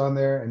courses on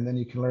there, and then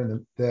you can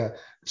learn that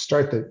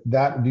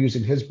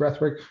using his breath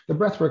work. The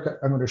breath work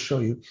I'm going to show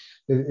you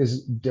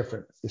is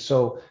different.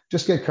 So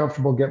just get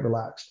comfortable, get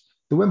relaxed.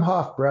 The Wim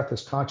Hof breath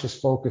is conscious,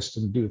 focused,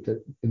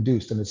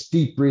 induced, and it's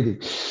deep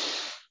breathing.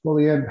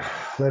 Fully in,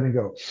 letting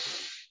go.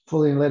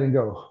 Fully in, letting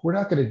go. We're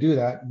not going to do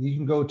that. You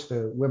can go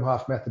to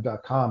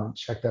wimhofmethod.com and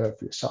check that out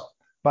for yourself.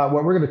 But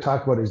what we're going to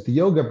talk about is the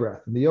yoga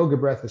breath. And the yoga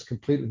breath is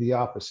completely the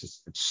opposite.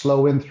 It's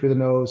slow in through the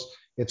nose.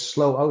 It's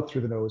slow out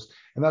through the nose.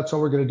 And that's all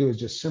we're going to do is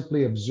just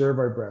simply observe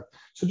our breath.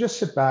 So just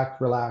sit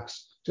back,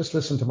 relax, just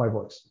listen to my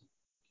voice.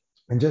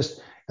 And this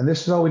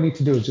is all we need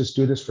to do is just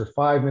do this for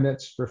 5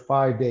 minutes for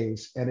 5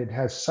 days. And it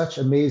has such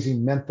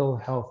amazing mental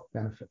health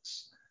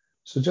benefits.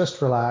 So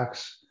just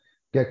relax,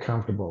 get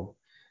comfortable,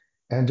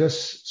 and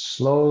just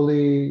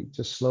slowly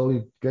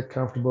get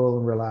comfortable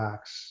and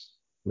relax.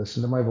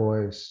 Listen to my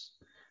voice.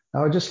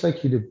 Now, I'd just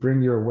like you to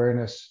bring your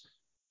awareness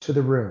to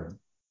the room,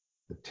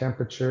 the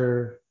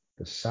temperature,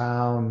 the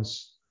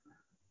sounds,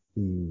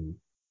 the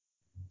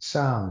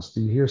sounds.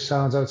 Do you hear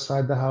sounds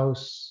outside the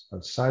house,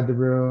 outside the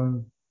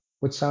room?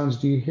 What sounds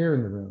do you hear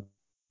in the room?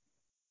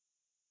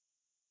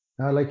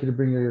 Now, I'd like you to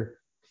bring your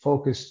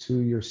focus to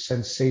your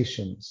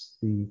sensations,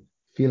 the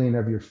feeling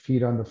of your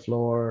feet on the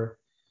floor,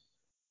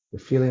 the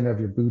feeling of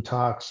your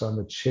buttocks on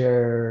the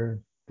chair,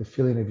 the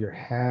feeling of your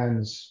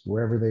hands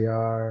wherever they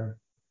are,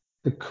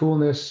 the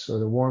coolness or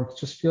the warmth.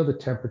 Just feel the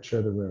temperature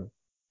of the room.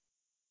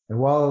 And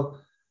while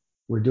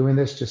we're doing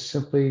this, just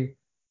simply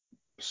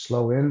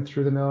slow in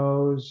through the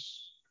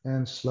nose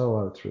and slow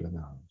out through the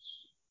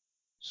nose.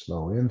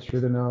 Slow in through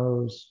the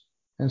nose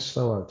and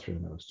slow out through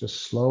the nose.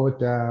 Just slow it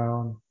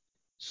down,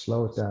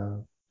 slow it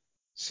down.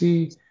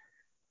 See,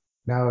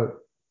 now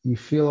you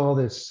feel all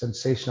this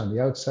sensation on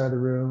the outside of the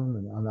room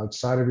and on the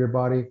outside of your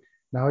body.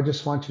 Now I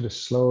just want you to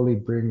slowly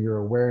bring your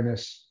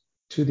awareness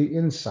to the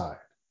inside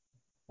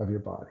of your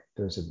body.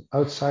 There's an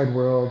outside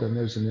world and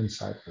there's an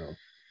inside world.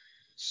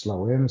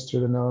 Slow in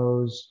through the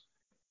nose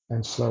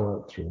and slow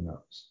out through the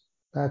nose.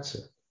 That's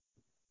it.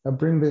 Now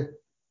bring the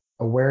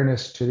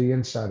awareness to the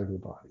inside of your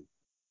body.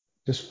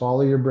 Just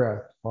follow your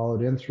breath. Follow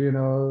it in through your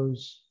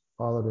nose.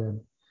 Follow it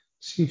in.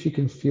 See if you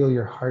can feel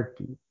your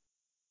heartbeat.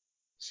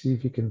 See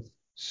if you can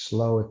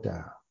slow it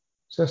down.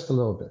 Just a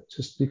little bit.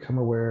 Just become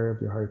aware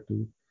of your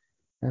heartbeat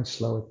and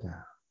slow it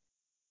down.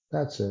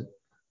 That's it.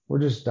 We're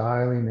just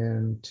dialing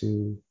in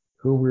to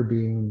who we're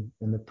being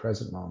in the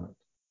present moment.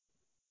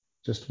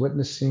 Just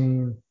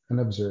witnessing and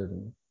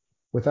observing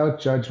without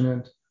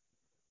judgment,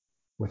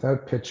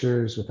 without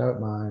pictures, without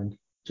mind,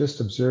 just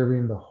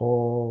observing the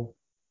whole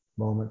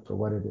moment for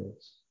what it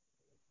is.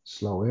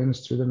 Slow in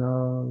through the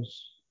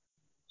nose,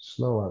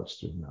 slow out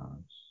through the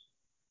nose.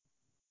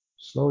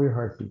 Slow your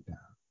heartbeat down.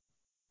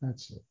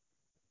 That's it.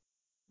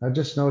 Now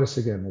just notice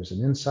again, there's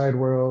an inside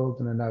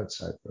world and an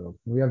outside world.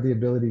 We have the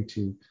ability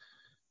to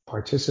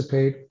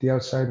participate with the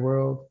outside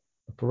world,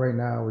 but for right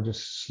now, we're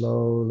just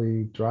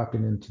slowly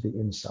dropping into the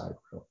inside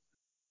world.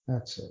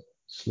 That's it.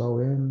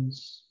 Slow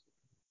ins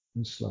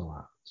and slow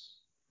outs.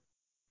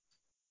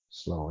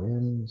 Slow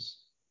ins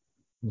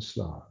and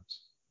slow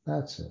outs.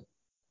 That's it.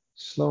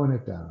 Slowing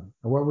it down.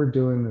 And what we're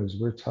doing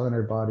is we're telling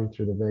our body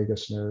through the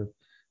vagus nerve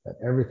that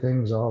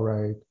everything's all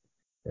right,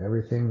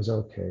 everything's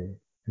okay,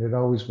 and it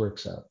always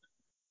works out.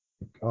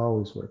 It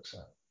always works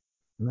out.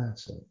 And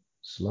that's it.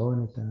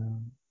 Slowing it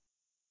down,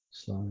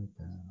 slowing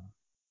it down.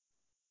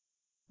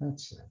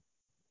 That's it.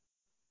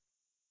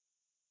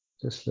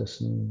 Just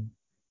listening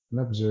and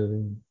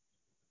observing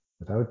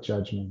without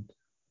judgment,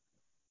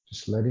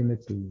 just letting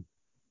it be.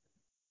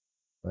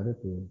 Let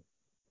it be.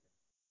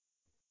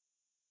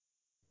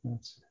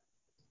 That's it.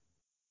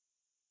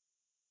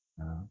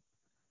 Now,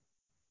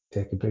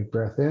 take a big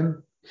breath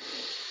in.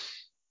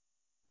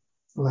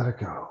 Let it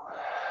go.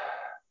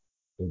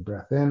 Big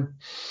breath in.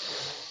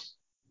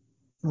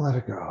 Let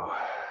it go.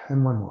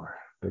 And one more.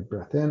 Big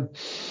breath in.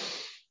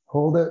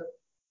 Hold it.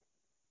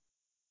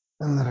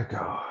 And let it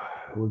go.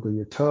 Wiggle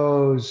your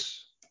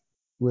toes.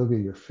 Wiggle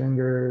your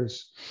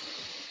fingers.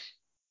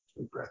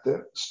 Big breath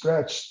in.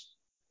 Stretch.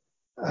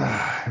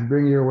 And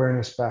bring your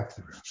awareness back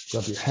to the room.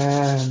 Rub your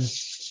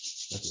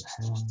hands. Rub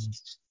your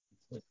hands.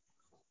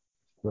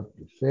 Rub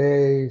your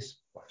face.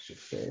 Wash your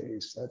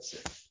face. That's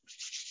it.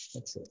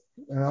 That's it.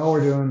 And all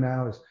we're doing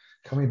now is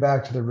coming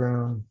back to the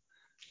room,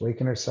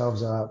 waking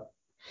ourselves up.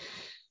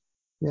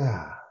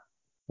 Yeah.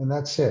 And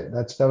that's it.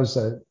 That was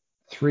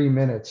 3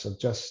 minutes of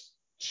just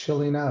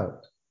chilling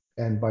out.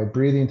 And by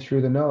breathing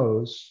through the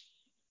nose,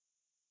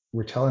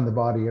 we're telling the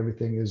body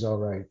everything is all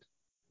right.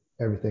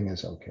 Everything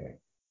is okay.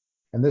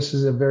 And this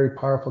is a very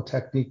powerful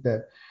technique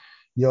that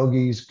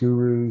yogis,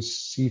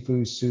 gurus,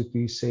 sifus,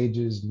 sufis,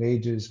 sages,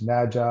 mages,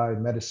 magi,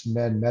 medicine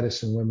men,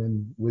 medicine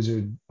women,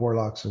 wizards,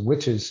 warlocks, and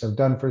witches have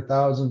done for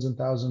thousands and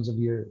thousands of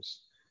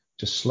years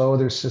to slow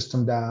their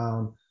system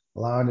down,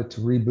 allowing it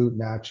to reboot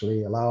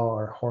naturally, allow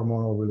our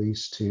hormonal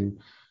release to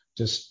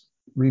just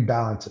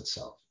rebalance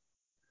itself.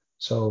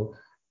 So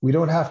we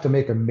don't have to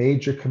make a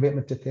major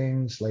commitment to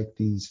things like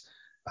these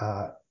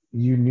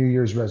New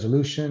Year's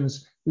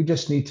resolutions. We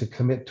just need to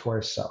commit to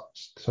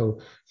ourselves.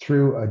 So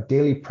through a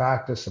daily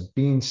practice of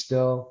being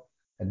still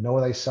and know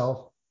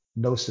thyself,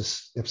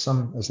 gnosis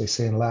ipsum, as they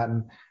say in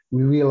Latin,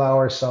 we allow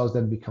ourselves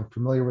then to become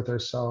familiar with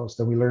ourselves.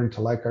 Then we learn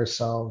to like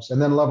ourselves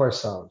and then love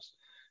ourselves.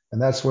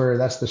 And that's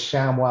the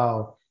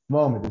ShamWow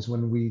moment, is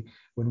when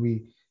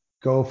we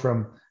go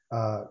from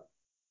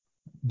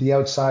the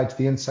outside to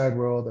the inside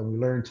world, and we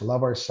learn to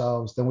love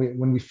ourselves. Then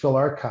when we fill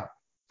our cup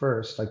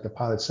first, like the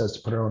pilot says,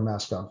 to put our own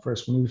mask on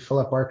first, when we fill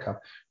up our cup,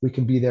 we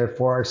can be there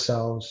for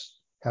ourselves,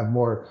 have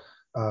more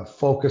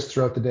focus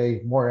throughout the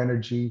day, more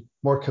energy,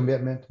 more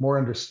commitment, more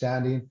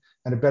understanding,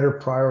 and a better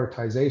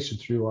prioritization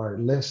through our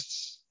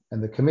lists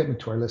and the commitment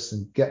to our lists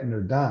and getting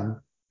her done.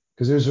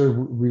 Because there's a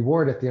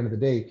reward at the end of the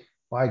day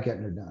by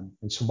getting her done.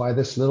 And so by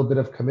this little bit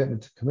of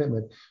commitment to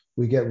commitment,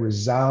 we get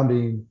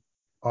resounding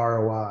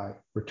ROI,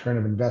 return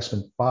of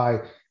investment,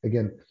 by,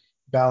 again,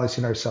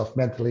 balancing ourselves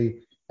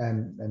mentally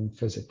and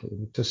physically.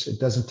 It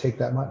doesn't take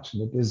that much,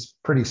 and it is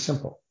pretty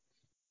simple.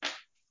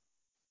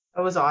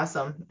 That was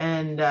awesome.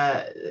 And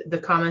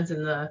the comments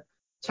in the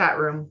chat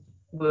room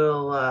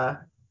will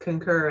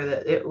concur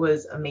that it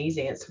was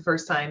amazing. It's the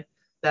first time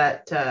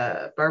that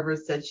Barbara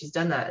said she's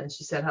done that, and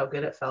she said how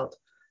good it felt.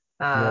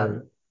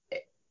 Right.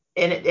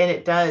 And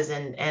it does.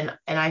 And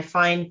I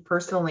find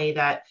personally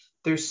that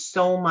there's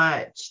so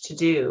much to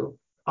do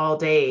all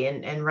day,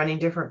 and running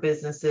different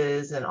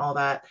businesses and all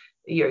that.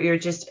 You're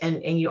just,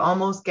 and you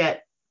almost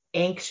get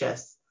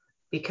anxious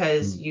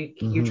because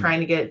you're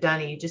trying to get it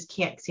done and you just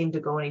can't seem to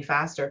go any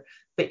faster.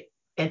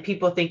 And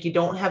people think you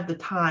don't have the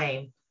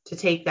time to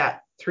take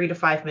that 3 to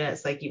 5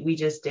 minutes like we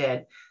just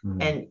did.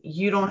 And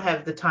you don't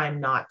have the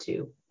time not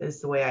to,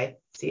 is the way I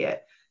see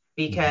it,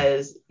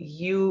 because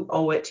you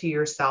owe it to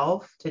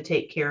yourself to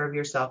take care of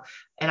yourself.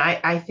 And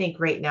I think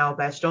right now,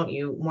 Beth, don't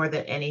you, more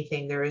than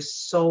anything, there is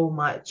so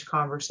much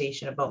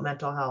conversation about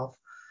mental health.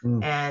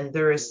 And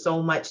there is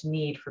so much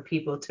need for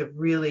people to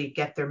really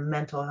get their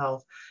mental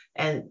health.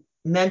 And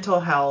mental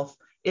health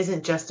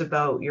isn't just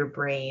about your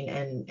brain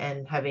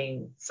and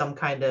having some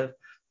kind of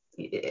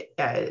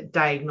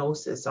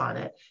diagnosis on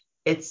it.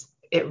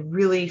 It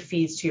really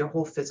feeds to your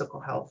whole physical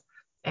health.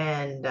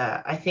 And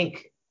I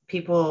think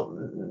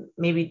people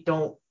maybe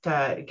don't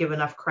give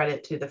enough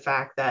credit to the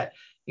fact that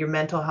your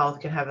mental health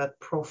can have a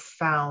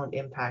profound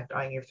impact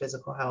on your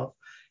physical health.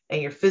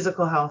 And your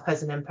physical health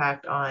has an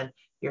impact on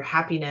your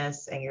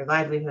happiness and your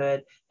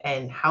livelihood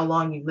and how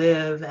long you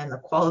live and the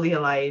quality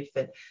of life.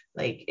 And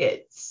like,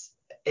 it's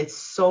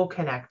so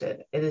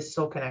connected. It is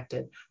so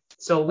connected.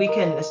 So we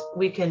can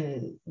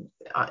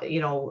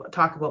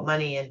talk about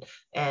money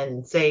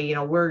and say,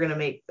 we're going to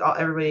make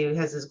everybody who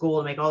has this goal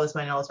to make all this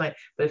money.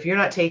 But if you're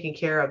not taking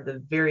care of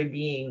the very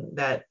being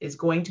that is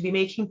going to be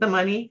making the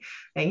money,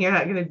 and you're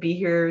not going to be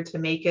here to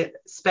make it,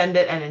 spend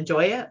it, and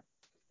enjoy it,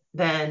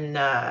 then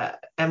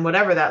and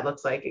whatever that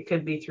looks like, it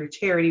could be through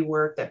charity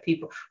work that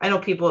I know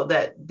people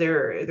that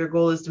their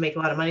goal is to make a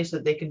lot of money so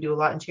that they can do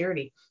a lot in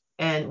charity,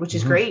 and which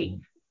is great.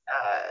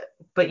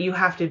 But you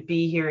have to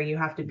be here, and you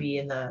have to be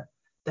in the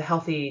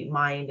healthy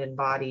mind and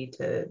body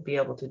to be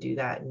able to do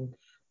that.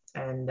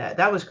 And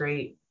that was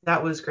great.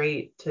 That was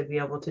great to be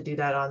able to do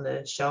that on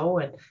the show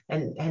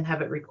and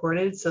have it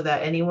recorded, so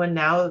that anyone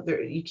now,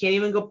 you can't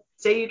even go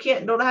say you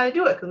don't know how to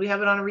do it, because we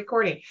have it on a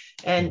recording,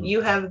 and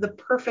you have the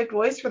perfect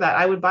voice for that.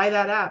 I would buy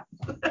that app.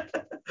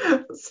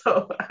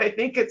 So I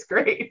think it's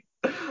great.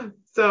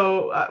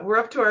 So we're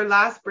up to our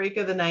last break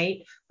of the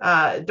night.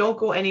 Don't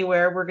go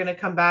anywhere. We're going to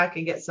come back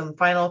and get some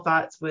final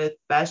thoughts with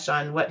Besh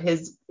on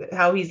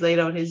how he's laid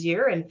out his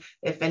year, and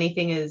if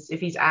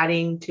he's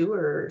adding to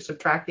or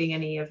subtracting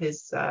any of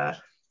his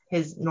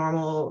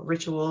normal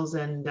rituals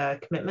and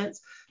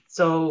commitments.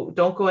 So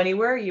don't go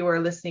anywhere. You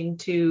are listening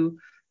to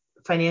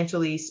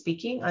Financially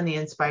Speaking on the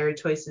Inspired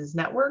Choices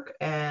Network,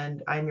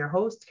 and I'm your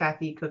host,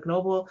 Kathy Cook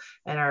Noble,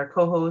 and our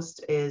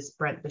co-host is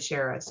Brent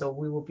Bashara. So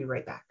we will be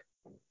right back.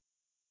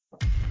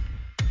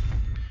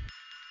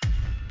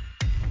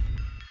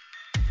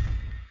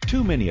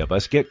 Too many of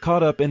us get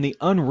caught up in the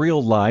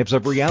unreal lives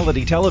of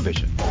reality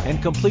television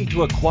and complete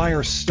to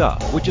acquire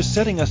stuff, which is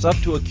setting us up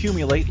to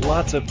accumulate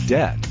lots of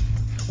debt.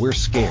 We're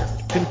scared,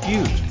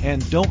 confused,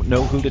 and don't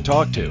know who to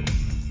talk to.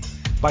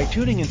 By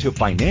tuning into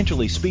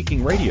Financially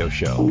Speaking radio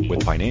show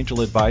with financial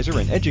advisor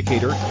and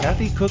educator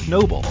Kathy Cook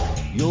Noble,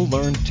 you'll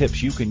learn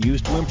tips you can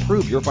use to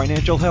improve your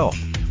financial health,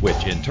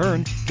 which in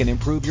turn can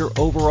improve your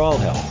overall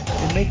health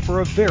and make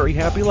for a very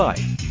happy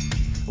life.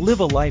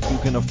 Live a life you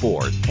can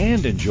afford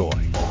and enjoy.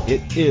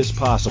 It is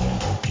possible.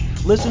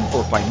 Listen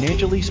for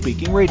Financially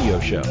Speaking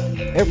radio show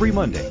every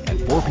Monday at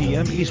 4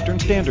 p.m. Eastern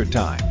Standard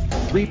Time,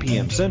 3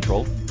 p.m.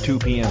 Central, 2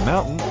 p.m.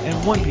 Mountain,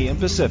 and 1 p.m.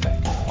 Pacific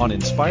on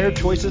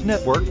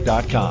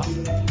InspiredChoicesNetwork.com.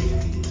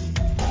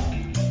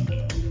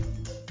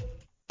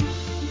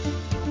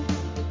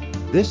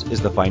 This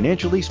is the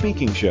Financially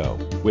Speaking Show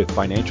with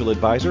financial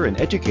advisor and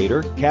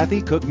educator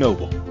Kathy Cook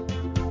Noble.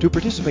 To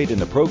participate in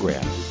the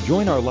program,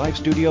 join our live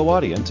studio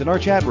audience in our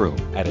chat room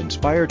at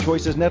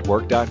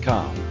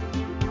InspiredChoicesNetwork.com.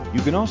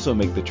 You can also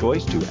make the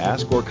choice to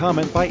ask or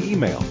comment by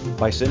email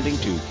by sending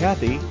to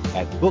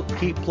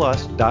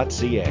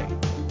Kathy@bookkeepplus.ca.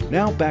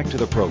 Now back to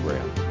the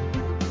program.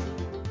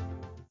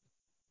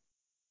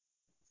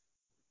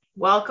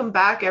 Welcome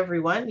back,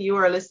 everyone. You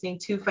are listening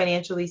to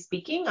Financially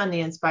Speaking on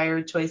the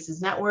Inspired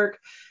Choices Network.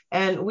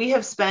 And we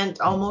have spent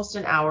almost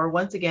an hour,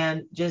 once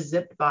again, just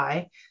zipped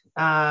by.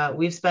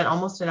 We've spent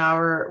almost an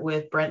hour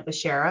with Brent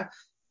Bashara,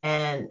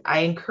 and I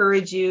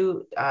encourage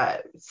you,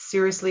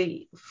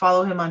 seriously,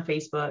 follow him on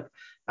Facebook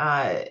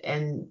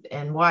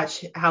and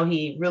watch how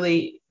he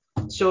really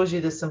shows you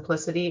the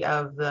simplicity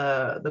of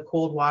the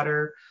cold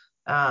water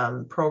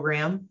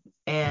program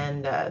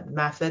and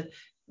method.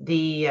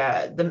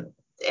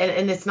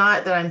 And it's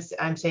not that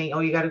I'm saying, oh,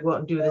 you got to go out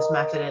and do this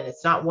method, and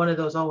it's not one of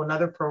those, oh,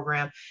 another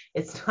program.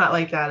 It's not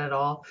like that at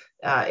all.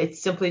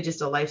 It's simply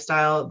just a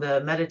lifestyle.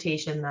 The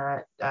meditation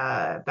that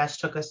Besh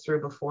took us through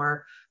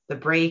before the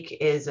break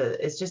is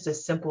just a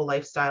simple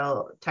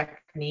lifestyle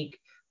technique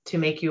to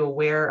make you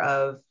aware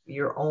of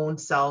your own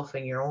self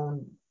and your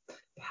own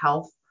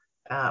health,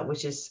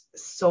 which is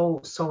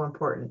so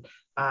important.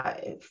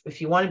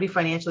 If you want to be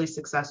financially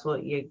successful,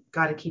 you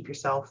got to keep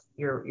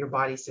your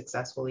body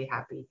successfully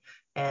happy,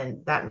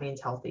 and that means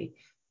healthy.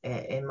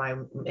 In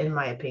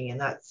my opinion,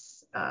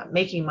 that's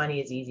making money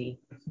is easy.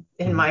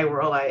 In my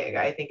world,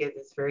 I think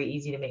it's very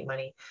easy to make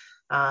money.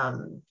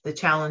 The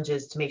challenge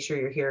is to make sure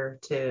you're here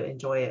to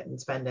enjoy it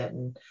and spend it,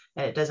 and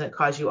it doesn't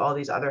cause you all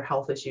these other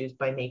health issues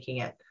by making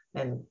it,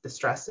 and the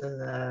stress and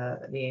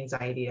the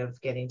anxiety of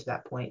getting to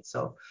that point.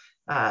 So,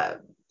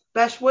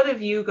 Besh, what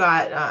have you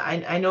got?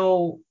 I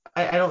know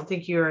I don't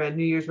think you're a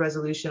New Year's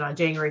resolution on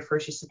January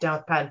 1st. You sit down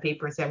with pad and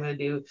paper and say, I'm going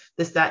to do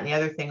this, that, and the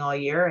other thing all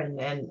year. And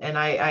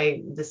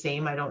I the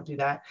same. I don't do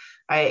that.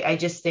 I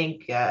just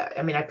think,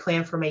 I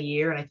plan for my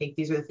year, and I think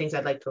these are the things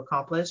I'd like to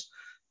accomplish.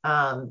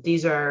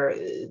 These are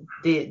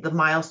the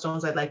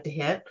milestones I'd like to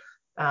hit.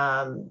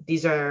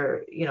 These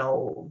are,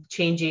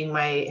 changing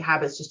my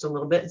habits just a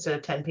little bit. Instead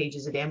of 10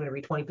 pages a day, I'm going to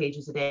read 20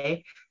 pages a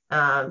day.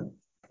 And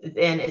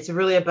it's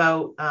really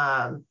about,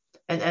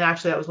 and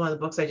actually that was one of the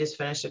books I just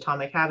finished,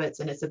 Atomic Habits.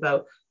 And it's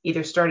about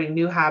either starting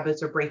new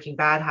habits or breaking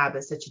bad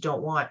habits that you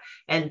don't want.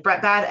 And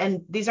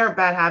these aren't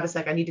bad habits.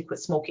 Like I need to quit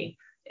smoking.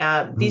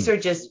 These are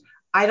just,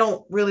 I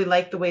don't really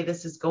like the way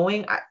this is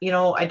going.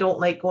 I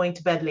don't like going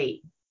to bed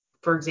late,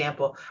 for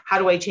example. How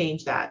do I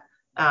change that?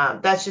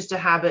 That's just a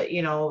habit,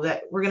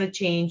 that we're going to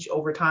change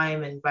over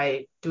time, and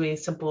by doing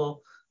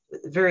simple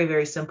very,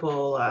 very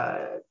simple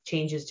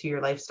changes to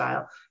your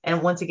lifestyle.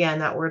 And once again,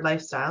 that word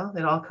lifestyle,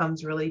 it all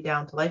comes really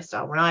down to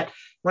lifestyle. We're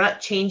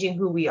not changing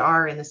who we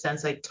are in the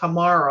sense like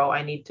tomorrow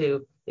I need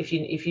to, if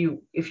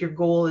your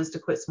goal is to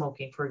quit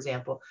smoking, for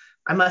example,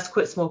 I must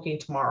quit smoking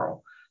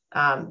tomorrow.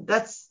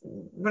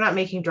 We're not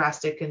making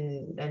drastic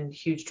and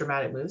huge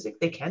dramatic moves. Like,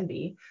 they can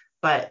be,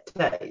 but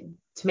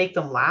to make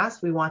them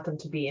last, we want them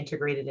to be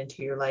integrated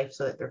into your life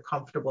so that they're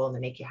comfortable and they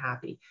make you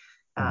happy.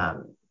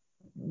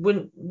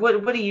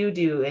 What do you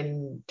do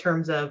in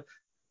terms of,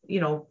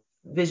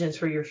 visions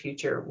for your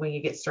future when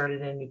you get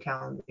started in a new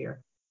calendar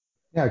year?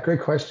 Yeah,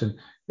 great question.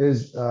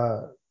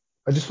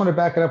 I just want to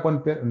back it up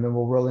one bit, and then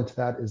we'll roll into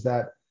that. Is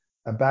that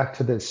back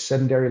to the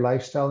sedentary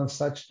lifestyle and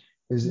such?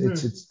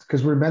 It's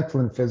because we're mental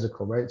and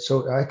physical, right?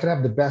 So I could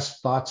have the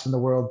best thoughts in the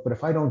world, but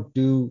if I don't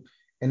do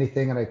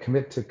anything and I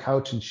commit to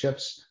couch and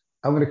chips,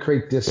 I'm going to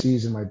create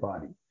dis-ease in my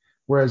body.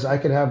 Whereas I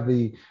could have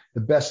the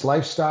best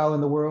lifestyle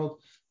in the world,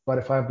 but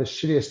if I have the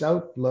shittiest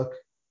outlook,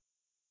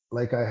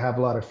 like I have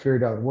a lot of fear,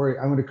 doubt, and worry,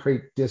 I'm going to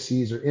create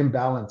dis-ease or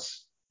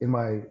imbalance in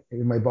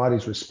my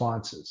body's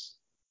responses,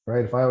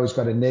 right? If I always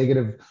got a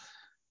negative,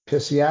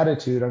 pissy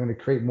attitude, I'm going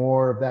to create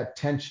more of that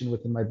tension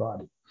within my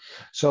body.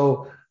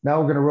 So now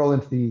we're going to roll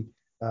into the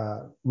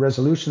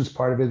resolutions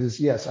part of it. Is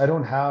yes, I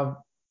don't have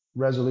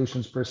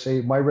resolutions per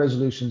se. My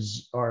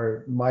resolutions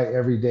are my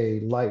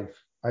everyday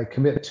life. I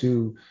commit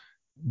to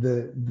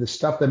the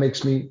stuff that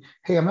makes me,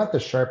 hey, I'm not the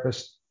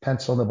sharpest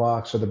pencil in the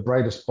box or the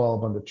brightest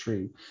bulb on the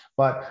tree,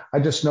 but I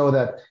just know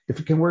that if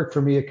it can work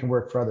for me, it can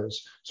work for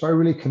others. So I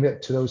really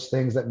commit to those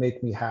things that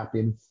make me happy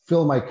and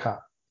fill my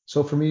cup.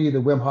 So for me, the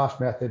Wim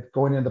Hof method,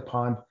 going in the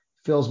pond,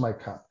 fills my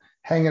cup.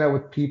 Hanging out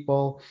with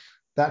people,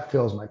 that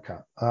fills my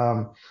cup.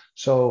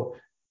 So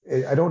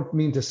I don't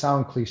mean to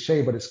sound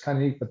cliche, but it's kind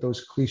of neat, but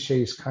those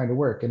cliches kind of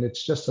work. And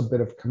it's just a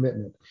bit of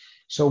commitment.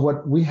 So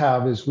what we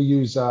have is we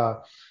use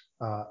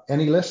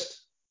AnyList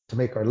to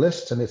make our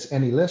lists, and it's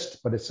AnyList,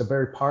 but it's a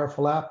very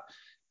powerful app.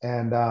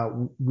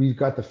 And we've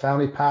got the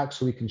family pack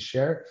so we can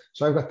share.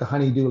 So I've got the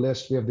honeydew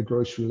list, we have the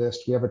grocery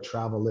list, we have a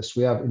travel list,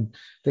 we have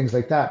things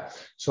like that.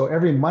 So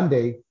every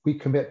Monday we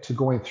commit to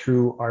going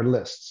through our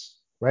lists,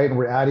 right? And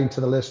we're adding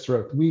to the list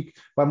throughout the week.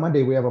 By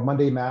Monday, we have a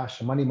Monday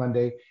mash, a Money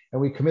Monday,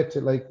 and we commit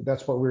to, like,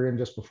 that's what we're in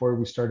just before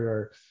we started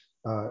our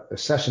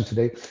session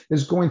today,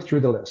 is going through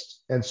the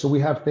list. And so we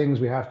have things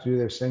we have to do.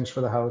 There's things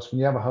for the house. When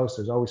you have a house,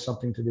 there's always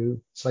something to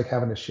do. It's like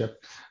having a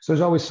ship. So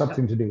there's always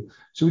something to do.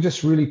 So we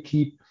just really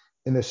keep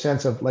in the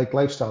sense of like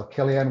lifestyle.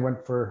 Kellyanne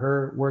went for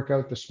her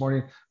workout this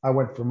morning. I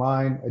went for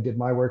mine. I did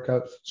my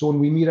workout. So when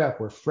we meet up,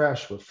 we're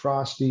fresh, we're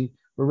frosty,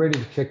 we're ready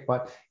to kick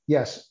butt.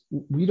 Yes,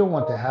 we don't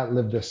want to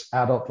live this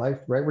adult life,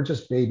 right? We're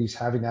just babies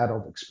having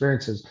adult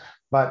experiences,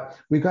 but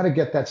we got to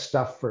get that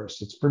stuff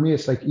first. For me,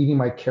 it's like eating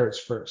my carrots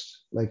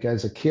first. Like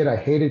as a kid, I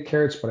hated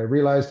carrots, but I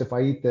realized if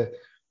I eat the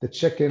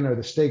chicken or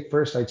the steak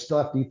first, I'd still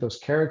have to eat those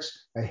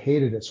carrots. I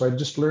hated it. So I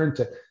just learned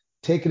to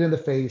take it in the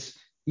face,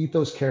 eat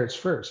those carrots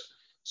first.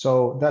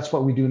 So that's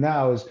what we do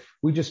now is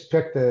we just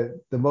pick the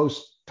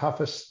most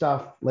toughest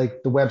stuff,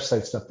 like the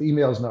website stuff, the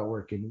email's not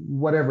working,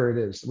 whatever it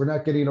is. We're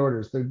not getting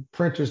orders. The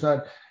printer's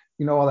not,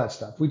 all that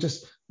stuff.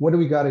 What do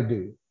we got to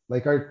do?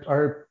 Like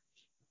our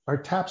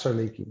taps are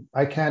leaking.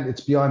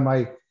 It's beyond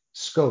my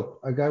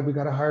scope. We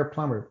got to hire a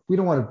plumber. We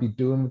don't want to be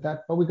doing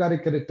that, but we got to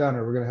get it done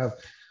or we're going to have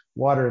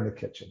water in the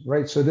kitchen,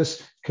 right? So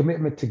this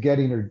commitment to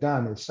getting it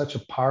done is such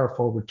a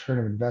powerful return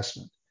of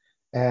investment.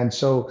 And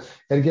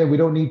again, we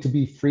don't need to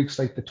be freaks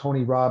like the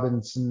Tony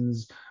Robbins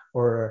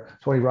or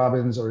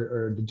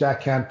the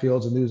Jack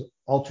Canfields and these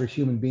ultra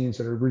human beings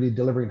that are really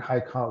delivering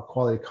high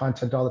quality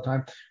content all the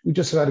time. We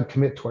just got to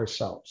commit to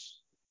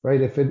ourselves,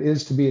 right? If it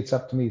is to be, it's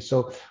up to me.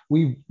 So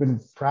we've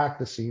been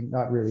practicing,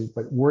 not really,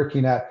 but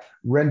working at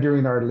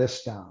rendering our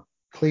list down,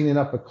 cleaning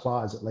up a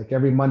closet. Like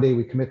every Monday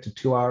we commit to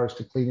 2 hours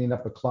to cleaning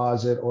up a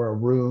closet or a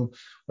room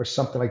or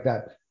something like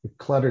that. A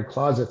cluttered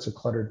closet's a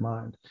cluttered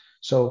mind.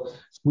 So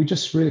we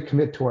just really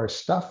commit to our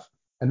stuff.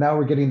 And now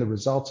we're getting the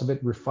results of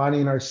it,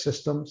 refining our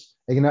systems.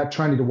 And you're not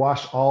trying to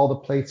wash all the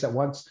plates at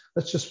once.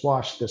 Let's just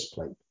wash this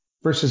plate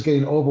versus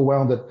getting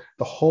overwhelmed at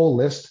the whole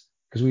list,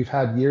 because we've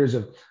had years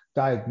of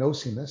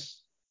diagnosing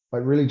this,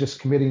 but really just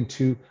committing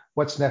to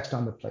what's next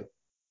on the plate.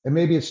 And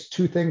maybe it's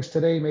 2 things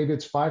today, maybe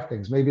it's 5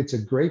 things, maybe it's a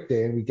great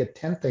day and we get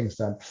 10 things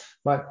done,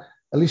 but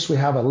at least we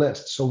have a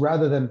list. So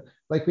rather than,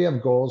 like, we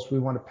have goals, we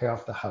want to pay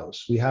off the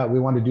house, we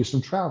want to do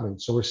some traveling,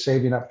 so we're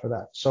saving up for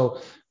that. So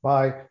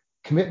by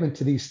commitment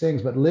to these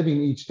things, but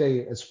living each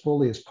day as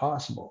fully as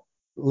possible.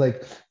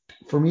 Like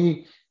for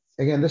me,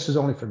 again, this is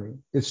only for me,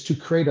 it's to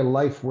create a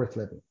life worth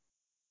living,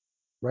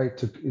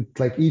 right?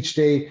 Like each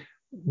day,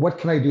 what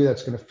can I do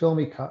that's going to fill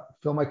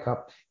my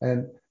cup,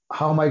 and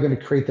how am I going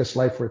to create this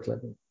life worth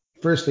living?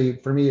 Firstly,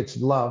 for me, it's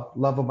love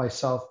of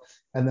myself,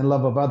 and then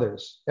love of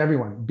others,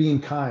 everyone, being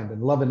kind,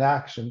 and love in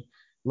action.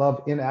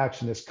 Love in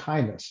action is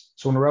kindness.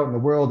 So when we're out in the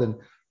world and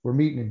we're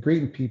meeting and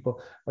greeting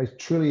people, like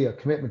truly a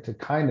commitment to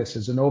kindness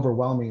is an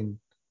overwhelming.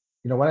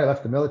 When I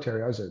left the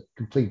military, I was a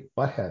complete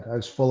butthead. I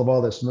was full of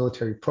all this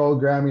military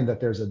programming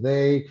that there's a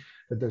they,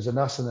 that there's an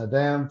us and a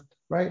them,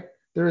 right?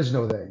 There is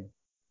no they,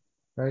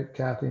 right,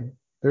 Kathy?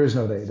 There is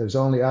no they. There's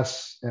only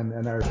us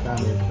and our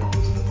family and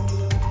friends.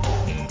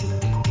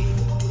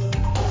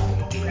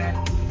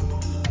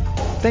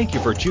 Thank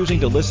you for choosing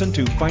to listen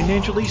to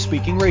Financially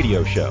Speaking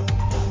Radio Show.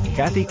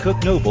 Kathy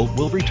Cook Noble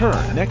will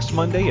return next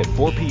Monday at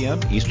 4 p.m.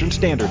 Eastern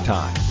Standard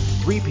Time,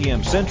 3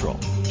 p.m. Central,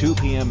 2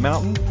 p.m.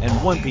 Mountain, and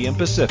 1 p.m.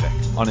 Pacific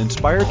on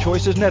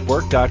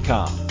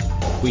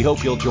InspiredChoicesNetwork.com. We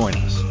hope you'll join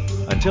us.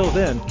 Until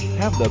then,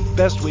 have the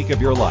best week of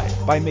your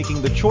life by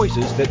making the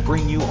choices that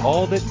bring you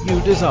all that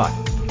you desire.